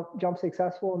your jump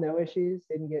successful? No issues?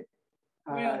 Didn't get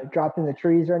Well, dropped in the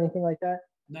trees or anything like that?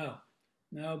 no,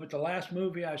 no. But the last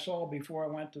movie I saw before I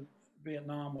went to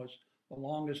Vietnam was The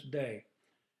Longest Day,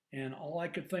 and all I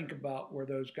could think about were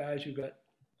those guys who got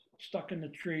stuck in the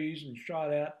trees and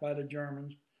shot at by the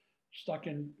Germans, stuck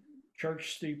in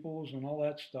church steeples and all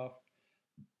that stuff.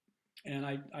 And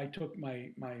I took my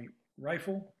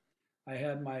rifle. I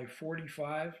had my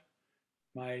 45,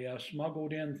 my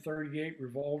smuggled in 38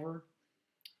 revolver.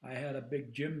 I had a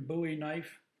big Jim Bowie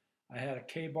knife. I had a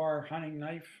K-bar hunting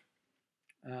knife,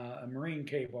 a Marine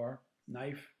K-bar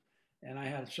knife, and I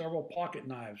had several pocket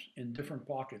knives in different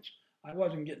pockets. I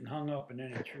wasn't getting hung up in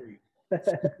any tree.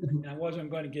 And I wasn't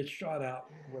going to get shot out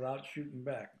without shooting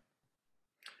back.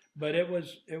 But it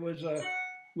was a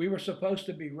we were supposed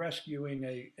to be rescuing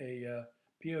a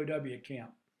POW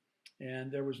camp,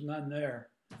 and there was none there.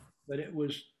 But it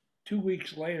was 2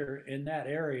 weeks later in that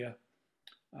area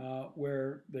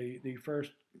where the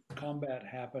first combat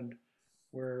happened,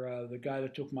 where the guy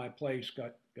that took my place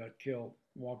got killed,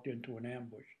 walked into an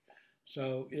ambush.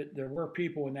 So there were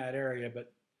people in that area,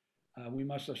 but we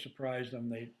must have surprised them.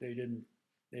 They didn't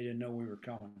know we were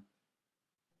coming.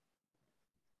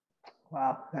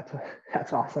 Wow,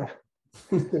 that's awesome.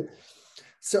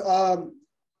 So,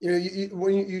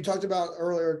 when you talked about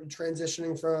earlier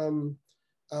transitioning from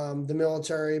the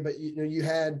military, but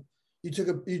you took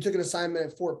an assignment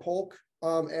at Fort Polk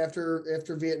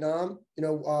after Vietnam.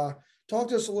 Talk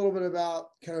to us a little bit about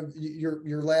kind of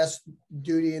your last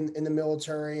duty in the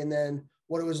military, and then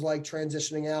what it was like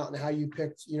transitioning out, and how you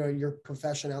picked your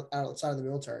profession outside of the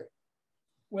military.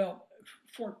 Well,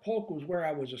 Fort Polk was where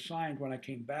I was assigned when I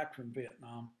came back from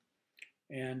Vietnam,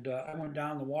 and I went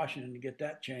down to Washington to get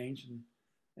that changed,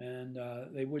 and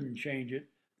they wouldn't change it.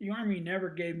 The Army never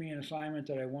gave me an assignment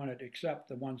that I wanted except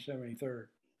the 173rd.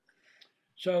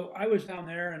 So I was down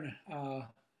there, and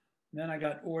then I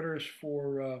got orders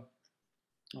for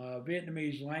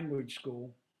Vietnamese language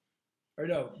school. Or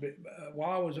no, but,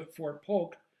 while I was at Fort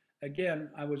Polk, again,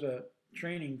 I was a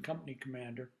training company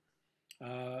commander,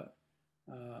 uh,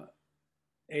 uh,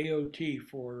 AOT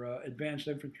for advanced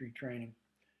infantry training.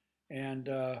 And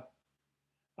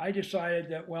I decided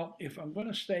that, well, if I'm going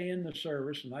to stay in the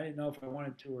service, and I didn't know if I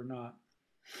wanted to or not,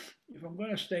 if I'm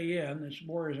going to stay in, this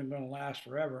war isn't going to last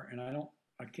forever, and I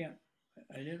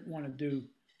didn't want to do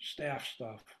staff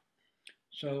stuff.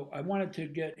 So I wanted to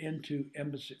get into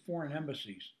foreign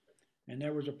embassies, and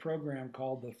there was a program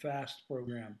called the FAST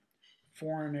program,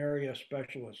 Foreign Area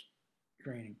Specialist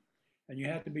Training, and you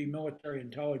had to be military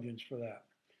intelligence for that.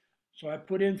 So I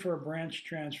put in for a branch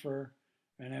transfer,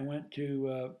 and I went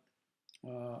to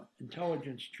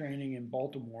intelligence training in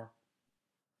Baltimore,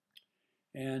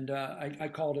 and I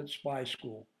called it spy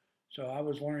school. So I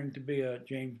was learning to be a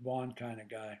James Bond kind of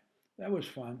guy. That was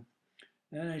fun.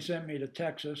 And then they sent me to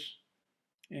Texas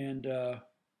and to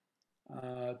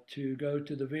go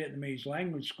to the Vietnamese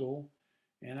language school.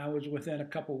 And I was within a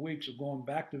couple of weeks of going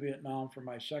back to Vietnam for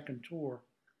my second tour,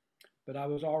 but I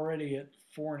was already at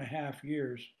 4.5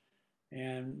 years,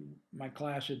 and my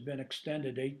class had been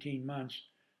extended 18 months.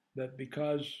 But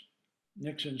because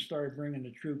Nixon started bringing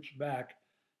the troops back,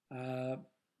 uh,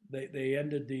 they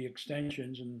ended the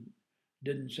extensions and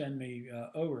didn't send me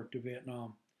over to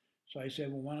Vietnam. So I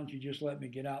said, well, why don't you just let me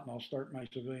get out and I'll start my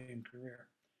civilian career?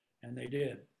 And they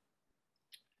did.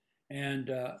 And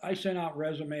I sent out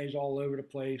resumes all over the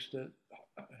place to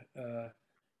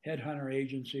headhunter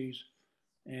agencies.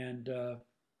 And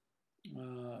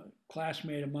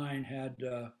classmate of mine had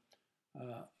a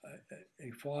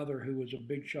father who was a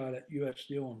big shot at U.S.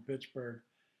 Steel in Pittsburgh.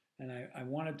 And I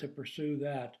wanted to pursue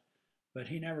that, but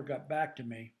he never got back to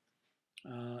me.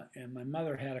 And my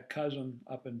mother had a cousin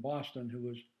up in Boston who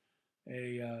was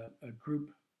a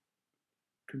group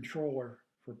controller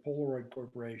for Polaroid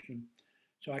Corporation.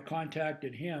 So I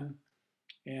contacted him,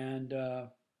 and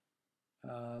the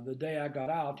day I got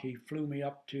out, he flew me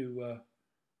up to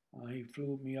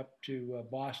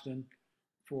Boston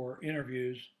for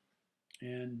interviews,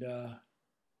 and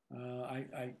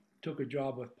I took a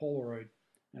job with Polaroid,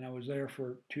 and I was there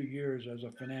for 2 years as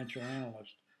a financial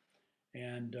analyst,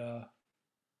 and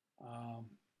um,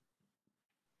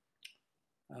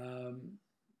 um,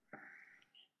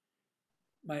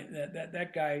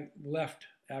 that guy left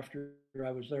after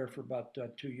I was there for about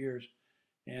 2 years,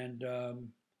 and I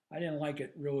didn't like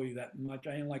it really that much.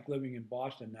 I didn't like living in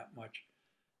Boston that much,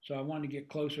 so I wanted to get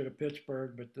closer to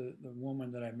Pittsburgh. But the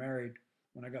woman that I married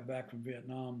when I got back from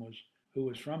Vietnam who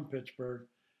was from Pittsburgh,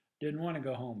 didn't want to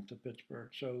go home to Pittsburgh,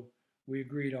 so we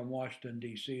agreed on Washington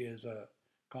D.C. as a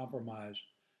compromise.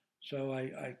 So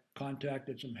I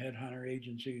contacted some headhunter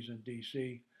agencies in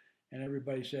D.C., and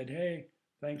everybody said, "Hey,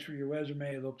 thanks for your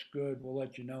resume. It looks good. We'll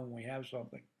let you know when we have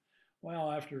something."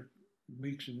 Well, after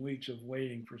weeks and weeks of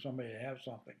waiting for somebody to have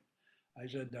something, I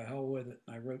said, "To hell with it."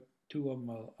 I wrote two of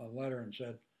them a letter and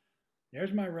said,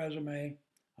 "There's my resume.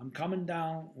 I'm coming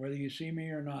down whether you see me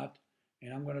or not,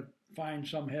 and I'm going to find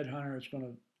some headhunter that's going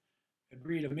to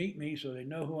agree to meet me so they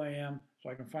know who I am so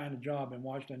I can find a job in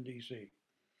Washington, D.C."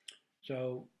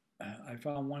 So I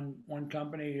found one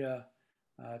company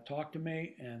talked to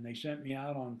me, and they sent me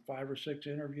out on 5 or 6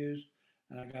 interviews,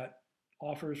 and I got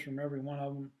offers from every one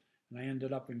of them, and I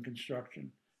ended up in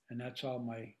construction, and that's how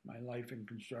my life in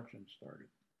construction started.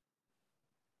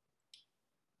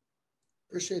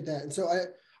 Appreciate that. And so I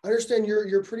understand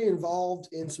you're pretty involved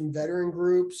in some veteran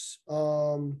groups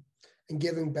and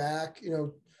giving back.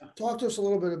 Talk to us a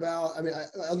little bit about. I mean,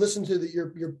 I listened to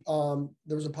your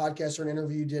there was a podcast or an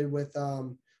interview you did with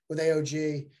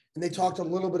AOG, and they talked a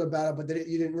little bit about it, but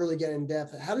you didn't really get in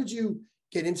depth. How did you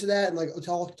get into that? And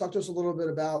talk to us a little bit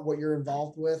about what you're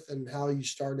involved with and how you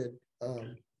started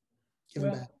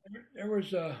giving back. There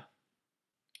was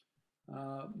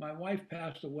my wife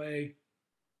passed away.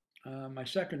 My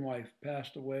second wife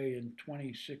passed away in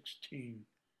 2016,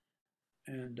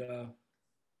 and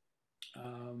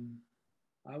um,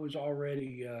 I was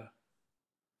already I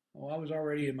was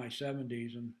already in my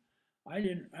 70s, and I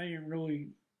didn't really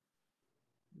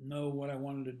know what I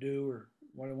wanted to do or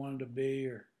what I wanted to be,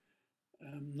 or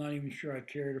I'm not even sure I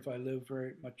cared if I lived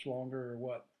very much longer or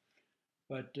what.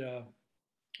 But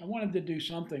I wanted to do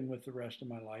something with the rest of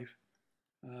my life,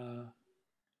 uh,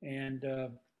 and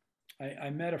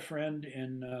I met a friend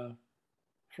in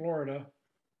Florida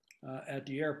at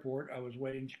the airport. I was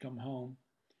waiting to come home,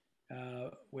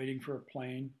 waiting for a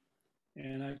plane,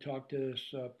 and I talked to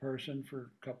this person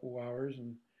for a couple of hours,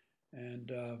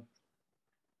 and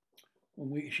when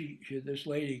this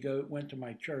lady went to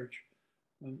my church.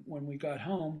 When we got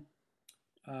home,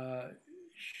 uh,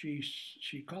 she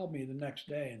called me the next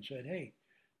day and said, "Hey,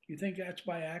 do you think that's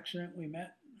by accident we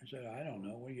met?" I said, "I don't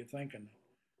know. What are you thinking?"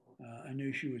 I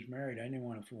knew she was married. I didn't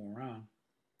want to fool around.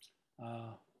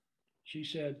 Uh, she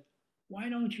said, "Why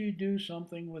don't you do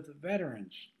something with the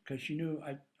veterans?" Because she knew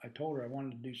I told her I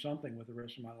wanted to do something with the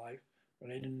rest of my life,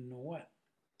 but I didn't know what.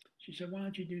 She said, why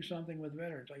don't you do something with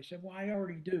veterans? I said, well, I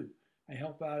already do. I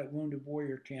help out at Wounded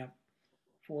Warrior Camp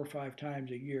 4 or 5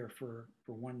 times a year for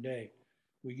one day.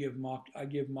 I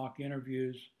give mock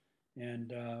interviews,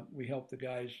 and we help the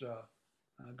guys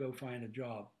go find a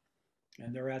job.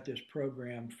 And they're at this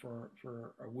program for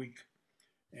a week.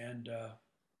 And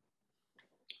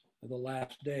the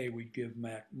last day, we give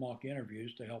mock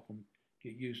interviews to help them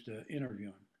get used to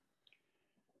interviewing.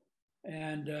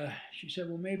 And she said,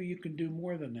 well, maybe you can do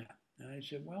more than that. And I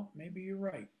said, well, maybe you're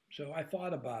right. So I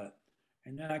thought about it.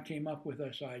 And then I came up with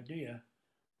this idea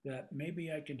that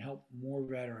maybe I can help more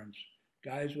veterans,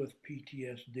 guys with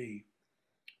PTSD.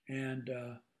 And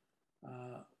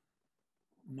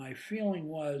my feeling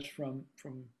was from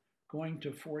going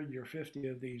to 40 or 50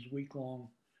 of these week-long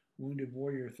Wounded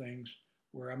Warrior things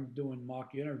where I'm doing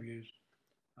mock interviews,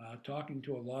 talking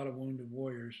to a lot of Wounded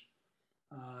Warriors,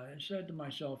 I said to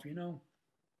myself,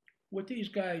 what these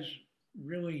guys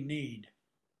really need,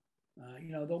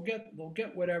 they'll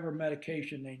get whatever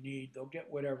medication they need, they'll get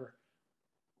whatever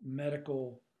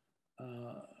medical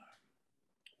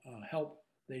help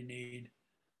they need,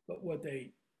 but what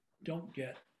they don't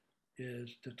get is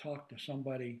to talk to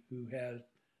somebody who has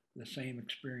the same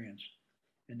experience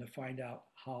and to find out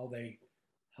how they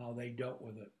dealt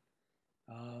with it.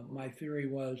 My theory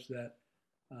was that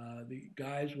the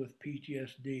guys with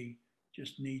PTSD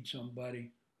just need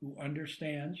somebody who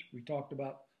understands. We talked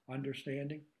about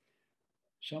understanding.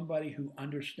 Somebody who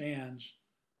understands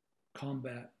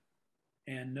combat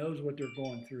and knows what they're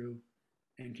going through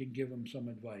and can give them some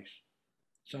advice.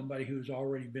 Somebody who's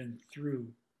already been through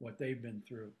what they've been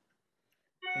through.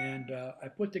 And I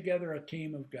put together a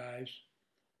team of guys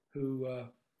who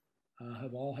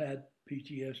have all had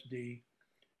PTSD.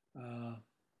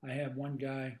 I have one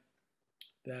guy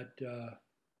that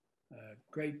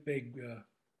great big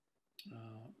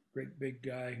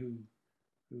guy who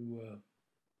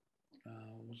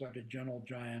was like a gentle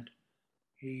giant.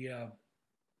 He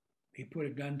put a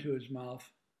gun to his mouth,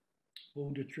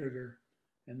 pulled the trigger,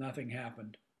 and nothing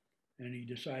happened. And he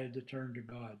decided to turn to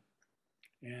God.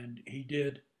 And he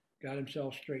did, got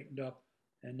himself straightened up,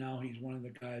 and now he's one of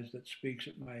the guys that speaks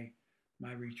at my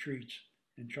retreats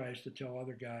and tries to tell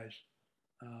other guys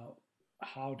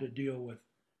how to deal with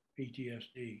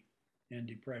PTSD and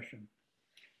depression.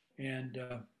 And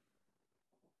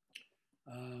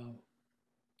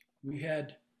we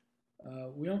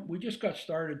just got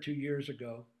started 2 years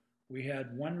ago. We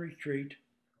had one retreat.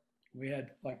 We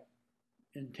had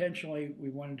intentionally, we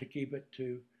wanted to keep it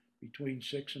to between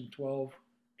 6 and 12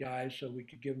 guys so we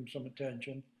could give them some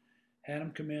attention. Had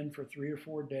them come in for 3 or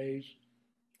 4 days.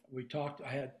 We talked, I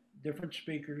had different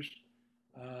speakers.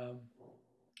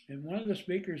 And one of the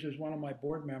speakers is one of my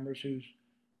board members who's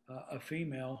a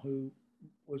female who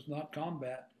was not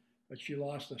combat, but she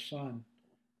lost a son.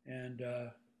 And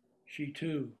she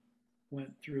too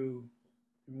went through,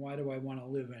 why do I want to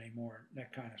live anymore?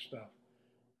 That kind of stuff.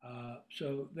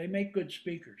 So they make good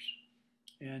speakers.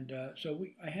 And so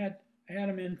I had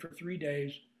them in for 3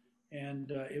 days,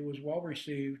 and it was well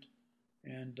received.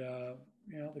 And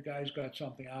the guys got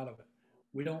something out of it.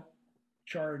 We don't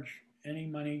charge any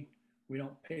money. We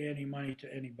don't pay any money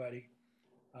to anybody.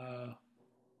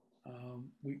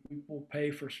 We will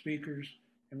pay for speakers,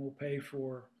 and we'll pay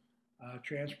for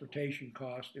transportation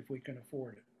costs if we can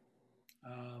afford it.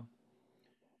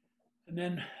 And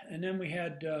then we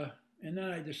had, and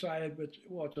then I decided, it's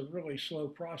a really slow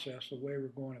process the way we're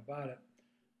going about it.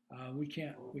 We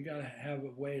got to have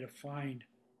a way to find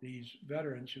these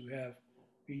veterans who have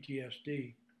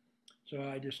PTSD. So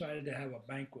I decided to have a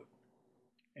banquet.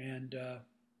 And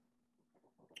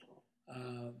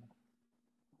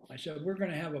I said, we're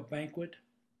going to have a banquet,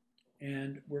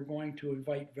 and we're going to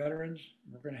invite veterans.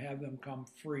 We're going to have them come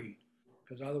free,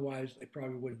 because otherwise they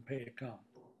probably wouldn't pay to come.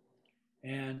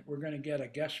 And we're going to get a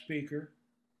guest speaker,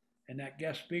 and that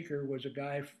guest speaker was a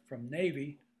guy from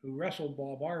Navy who wrestled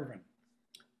Bob Arvin,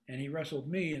 and he wrestled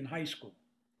me in high school.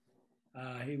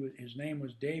 His name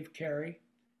was Dave Carey.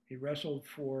 He wrestled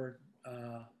for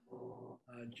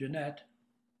Jeanette.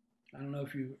 I don't know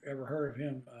if you've ever heard of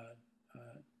him,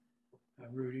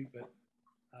 Rudy, but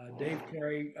Dave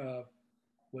Carey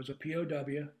was a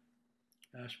POW,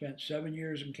 spent 7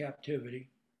 years in captivity,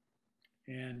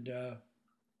 and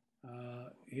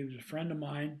he was a friend of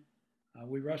mine.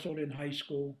 We wrestled in high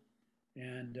school,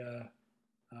 and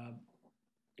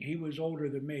he was older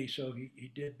than me, so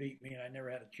he did beat me, and I never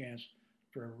had a chance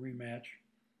for a rematch.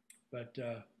 But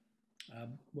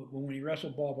when he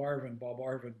wrestled Bob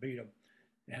Arvin beat him,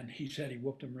 and he said he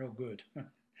whooped him real good.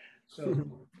 So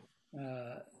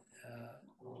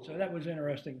so that was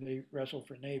interesting. They wrestled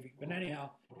for Navy. But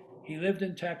anyhow, he lived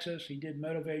in Texas. He did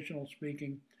motivational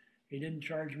speaking. He didn't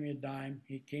charge me a dime.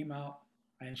 He came out.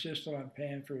 I insisted on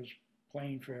paying for his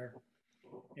plane fare.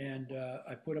 And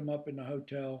I put him up in the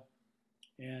hotel.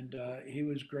 And he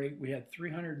was great. We had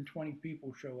 320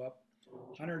 people show up.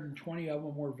 120 of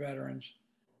them were veterans.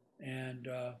 And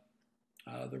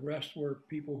the rest were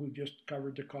people who just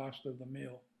covered the cost of the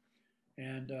meal.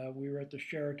 And we were at the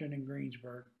Sheraton in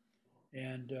Greensburg.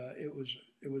 And it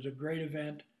was a great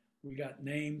event. We got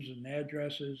names and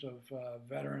addresses of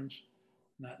veterans,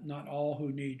 not all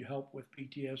who need help with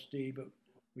PTSD, but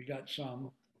we got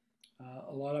some.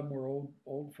 A lot of them were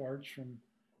old farts from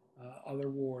other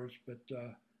wars, but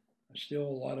still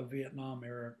a lot of Vietnam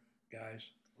era guys.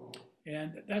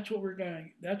 And that's what we're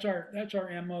going. That's our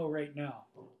MO right now.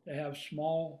 To have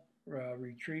small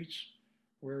retreats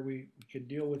where we can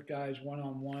deal with guys one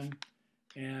on one,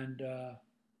 and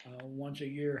once a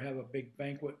year have a big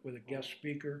banquet with a guest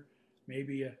speaker.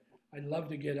 Maybe I'd love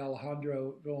to get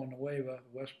Alejandro Villanueva,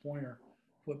 the West Pointer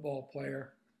football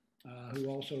player, who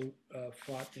also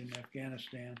fought in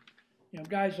Afghanistan.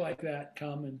 Guys like that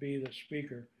come and be the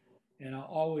speaker, and I'll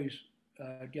always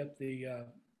get the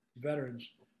veterans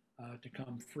to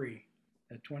come free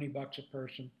at $20 a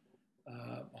person.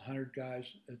 100 guys,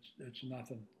 it's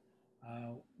nothing.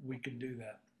 We can do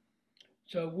that.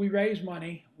 So we raise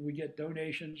money. We get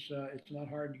donations. It's not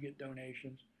hard to get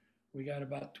donations. We got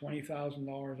about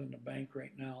 $20,000 in the bank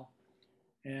right now,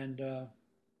 and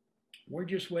we're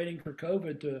just waiting for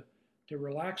COVID to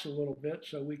relax a little bit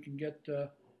so we can get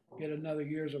another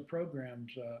years of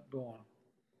programs going.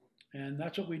 And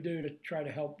that's what we do to try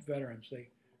to help veterans.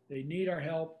 They need our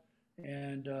help,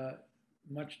 and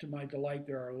much to my delight,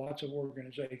 there are lots of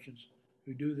organizations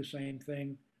who do the same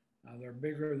thing. They're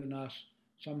bigger than us.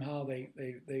 Somehow they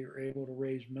are able to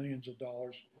raise millions of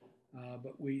dollars,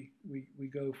 but we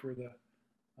go for the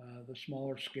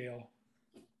smaller scale.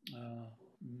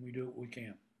 We do what we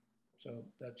can. So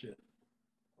that's it.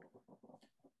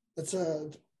 That's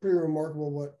pretty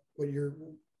remarkable what you're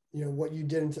what you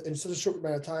did in such a short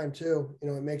amount of time too.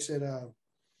 It makes it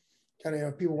kind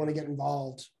of people want to get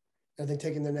involved. I think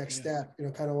taking the next step,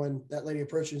 kind of when that lady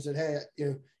approached you and said, "Hey,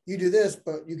 you do this,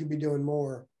 but you could be doing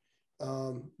more."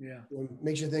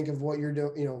 Makes you think of what you're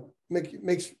doing.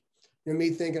 Makes me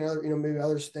think, and other maybe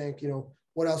others think,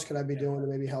 what else could I be doing to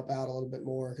maybe help out a little bit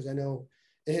more? Because I know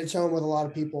it hits home with a lot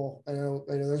of people. I know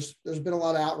there's been a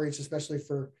lot of outreach, especially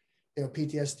for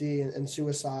PTSD and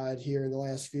suicide here in the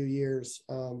last few years.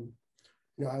 I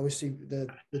always see the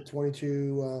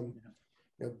 22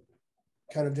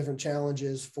 kind of different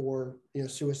challenges for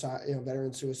suicide,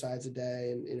 veteran suicides a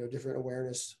day, and different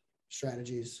awareness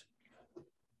strategies.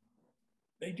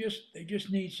 They just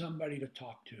need somebody to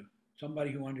talk to,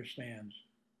 somebody who understands.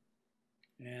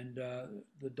 And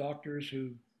the doctors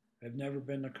who have never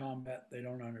been to combat, they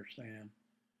don't understand.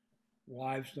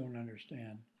 Wives don't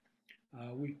understand.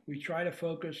 We try to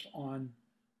focus on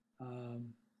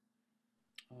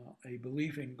a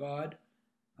belief in God,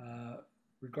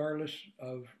 regardless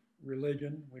of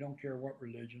religion. We don't care what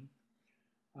religion.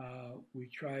 We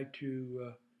try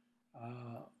to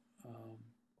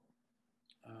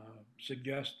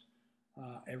suggest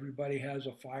everybody has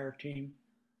a fire team.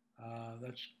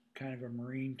 That's kind of a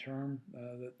Marine term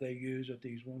that they use at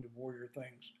these Wounded Warrior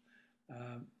things.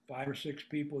 5 or 6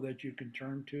 people that you can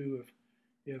turn to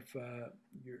if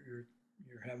you're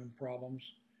having problems.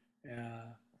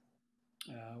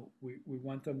 We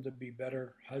want them to be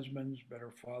better husbands,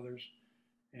 better fathers,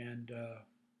 and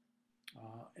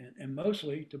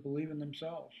mostly to believe in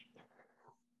themselves.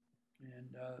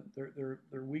 And they're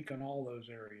weak in all those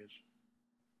areas,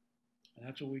 and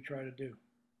that's what we try to do.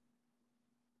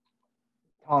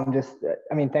 Tom,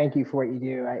 thank you for what you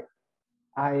do.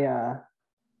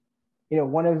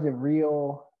 One of the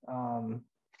real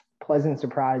pleasant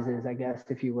surprises, I guess,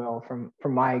 if you will, from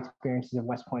my experiences of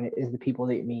West Point is the people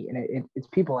that you meet, and it's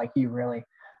people like you, really.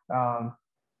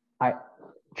 I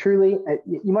truly,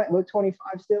 you might look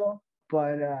 25 still,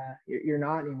 but you're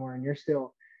not anymore, and you're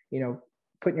still,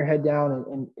 putting your head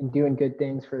down and doing good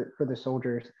things for the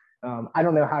soldiers. I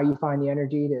don't know how you find the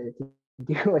energy to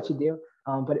do what you do,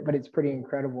 but it's pretty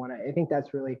incredible, and I think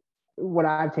that's really what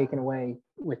I've taken away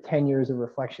with 10 years of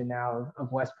reflection now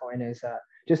of West Point is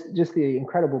just the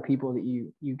incredible people that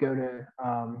you go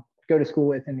to school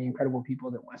with, and the incredible people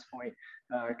that West Point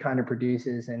kind of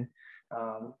produces, and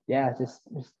just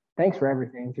thanks for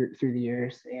everything through the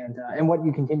years, and what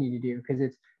you continue to do, because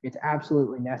it's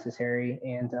absolutely necessary,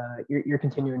 and you're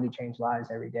continuing to change lives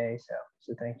every day.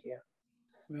 So thank you.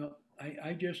 Well,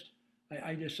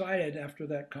 I decided after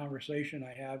that conversation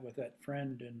I had with that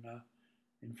friend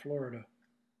in Florida,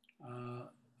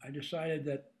 I decided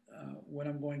that what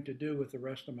I'm going to do with the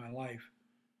rest of my life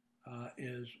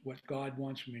is what God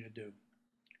wants me to do.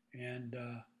 And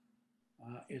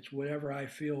it's whatever I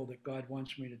feel that God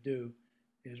wants me to do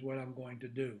is what I'm going to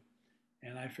do.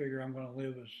 And I figure I'm going to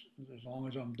live as long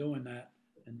as I'm doing that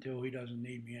until he doesn't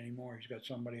need me anymore. He's got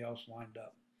somebody else lined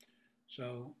up.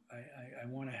 So I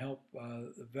want to help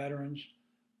the veterans.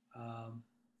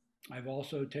 I've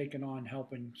also taken on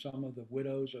helping some of the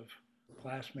widows of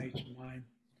classmates of mine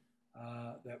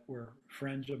that were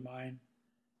friends of mine,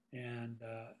 and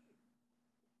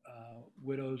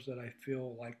widows that I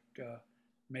feel like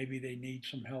maybe they need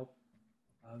some help.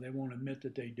 They won't admit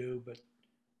that they do, but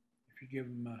if you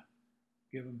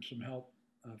give them some help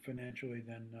financially,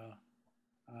 then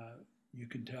you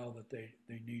can tell that they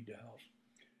need the help.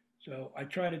 So I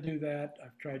try to do that.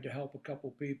 I've tried to help a couple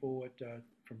people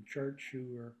from church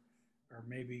who are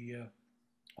maybe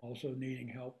also needing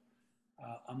help.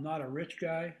 I'm not a rich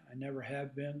guy. I never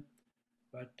have been,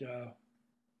 but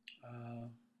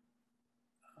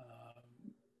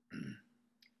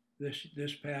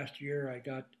this past year I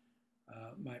got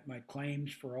my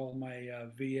claims for all my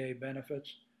VA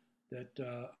benefits that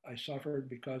I suffered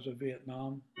because of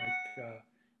Vietnam, like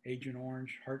Agent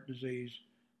Orange, heart disease,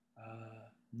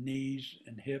 knees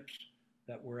and hips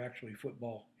that were actually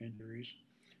football injuries.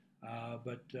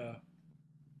 But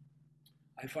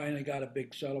I finally got a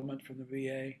big settlement from the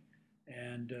VA,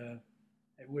 and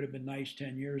it would have been nice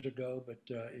 10 years ago, but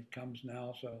it comes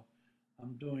now. So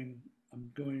I'm doing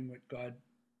what God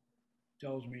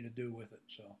tells me to do with it.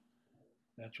 So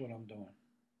that's what I'm doing.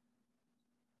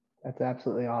 That's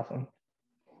absolutely awesome.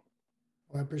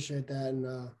 Well, I appreciate that, and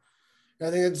I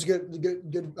think it's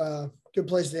good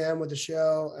place to end with the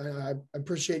show. And I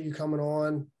appreciate you coming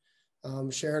on,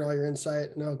 sharing all your insight.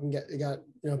 I know it got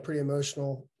pretty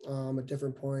emotional at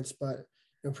different points, but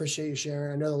I appreciate you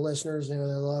sharing. I know the listeners, they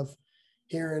love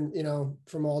hearing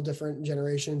from all different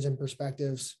generations and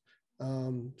perspectives.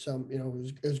 So it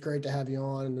was great to have you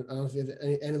on. And I don't know if you have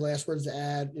any last words to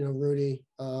add, Rudy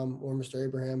or Mr.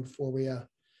 Abraham before we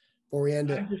end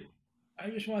it. I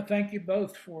just want to thank you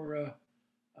both for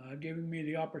giving me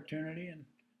the opportunity, and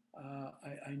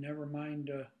I never mind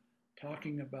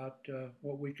talking about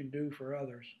what we can do for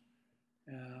others.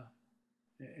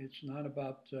 It's not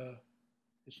about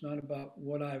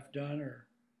what I've done or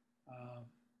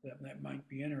that might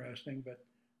be interesting, but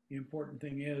the important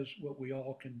thing is what we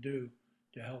all can do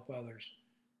to help others,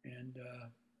 and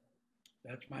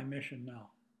that's my mission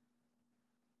now.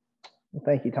 Well,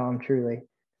 thank you, Tom. Truly.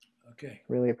 Okay.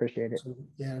 Really appreciate it.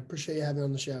 Yeah, I appreciate you having me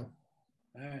on the show.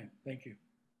 All right. Thank you.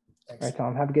 Thanks. All right,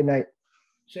 Tom. Have a good night.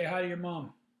 Say hi to your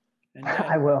mom. And Dad.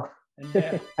 I will. And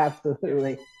Dad.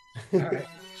 Absolutely. All right.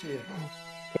 See you.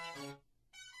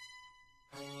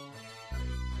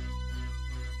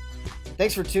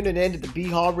 Thanks for tuning in to the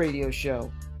B-Haw Radio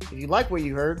Show. If you like what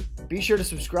you heard, be sure to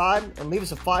subscribe and leave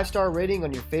us a 5-star rating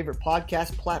on your favorite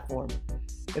podcast platform.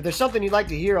 If there's something you'd like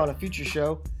to hear on a future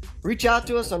show, reach out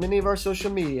to us on any of our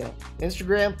social media,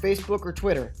 Instagram, Facebook, or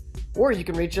Twitter. Or you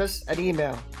can reach us at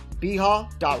email,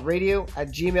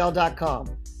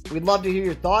 bhaw.radio@gmail.com. We'd love to hear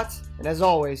your thoughts, and as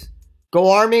always, go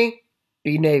Army,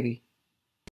 be Navy.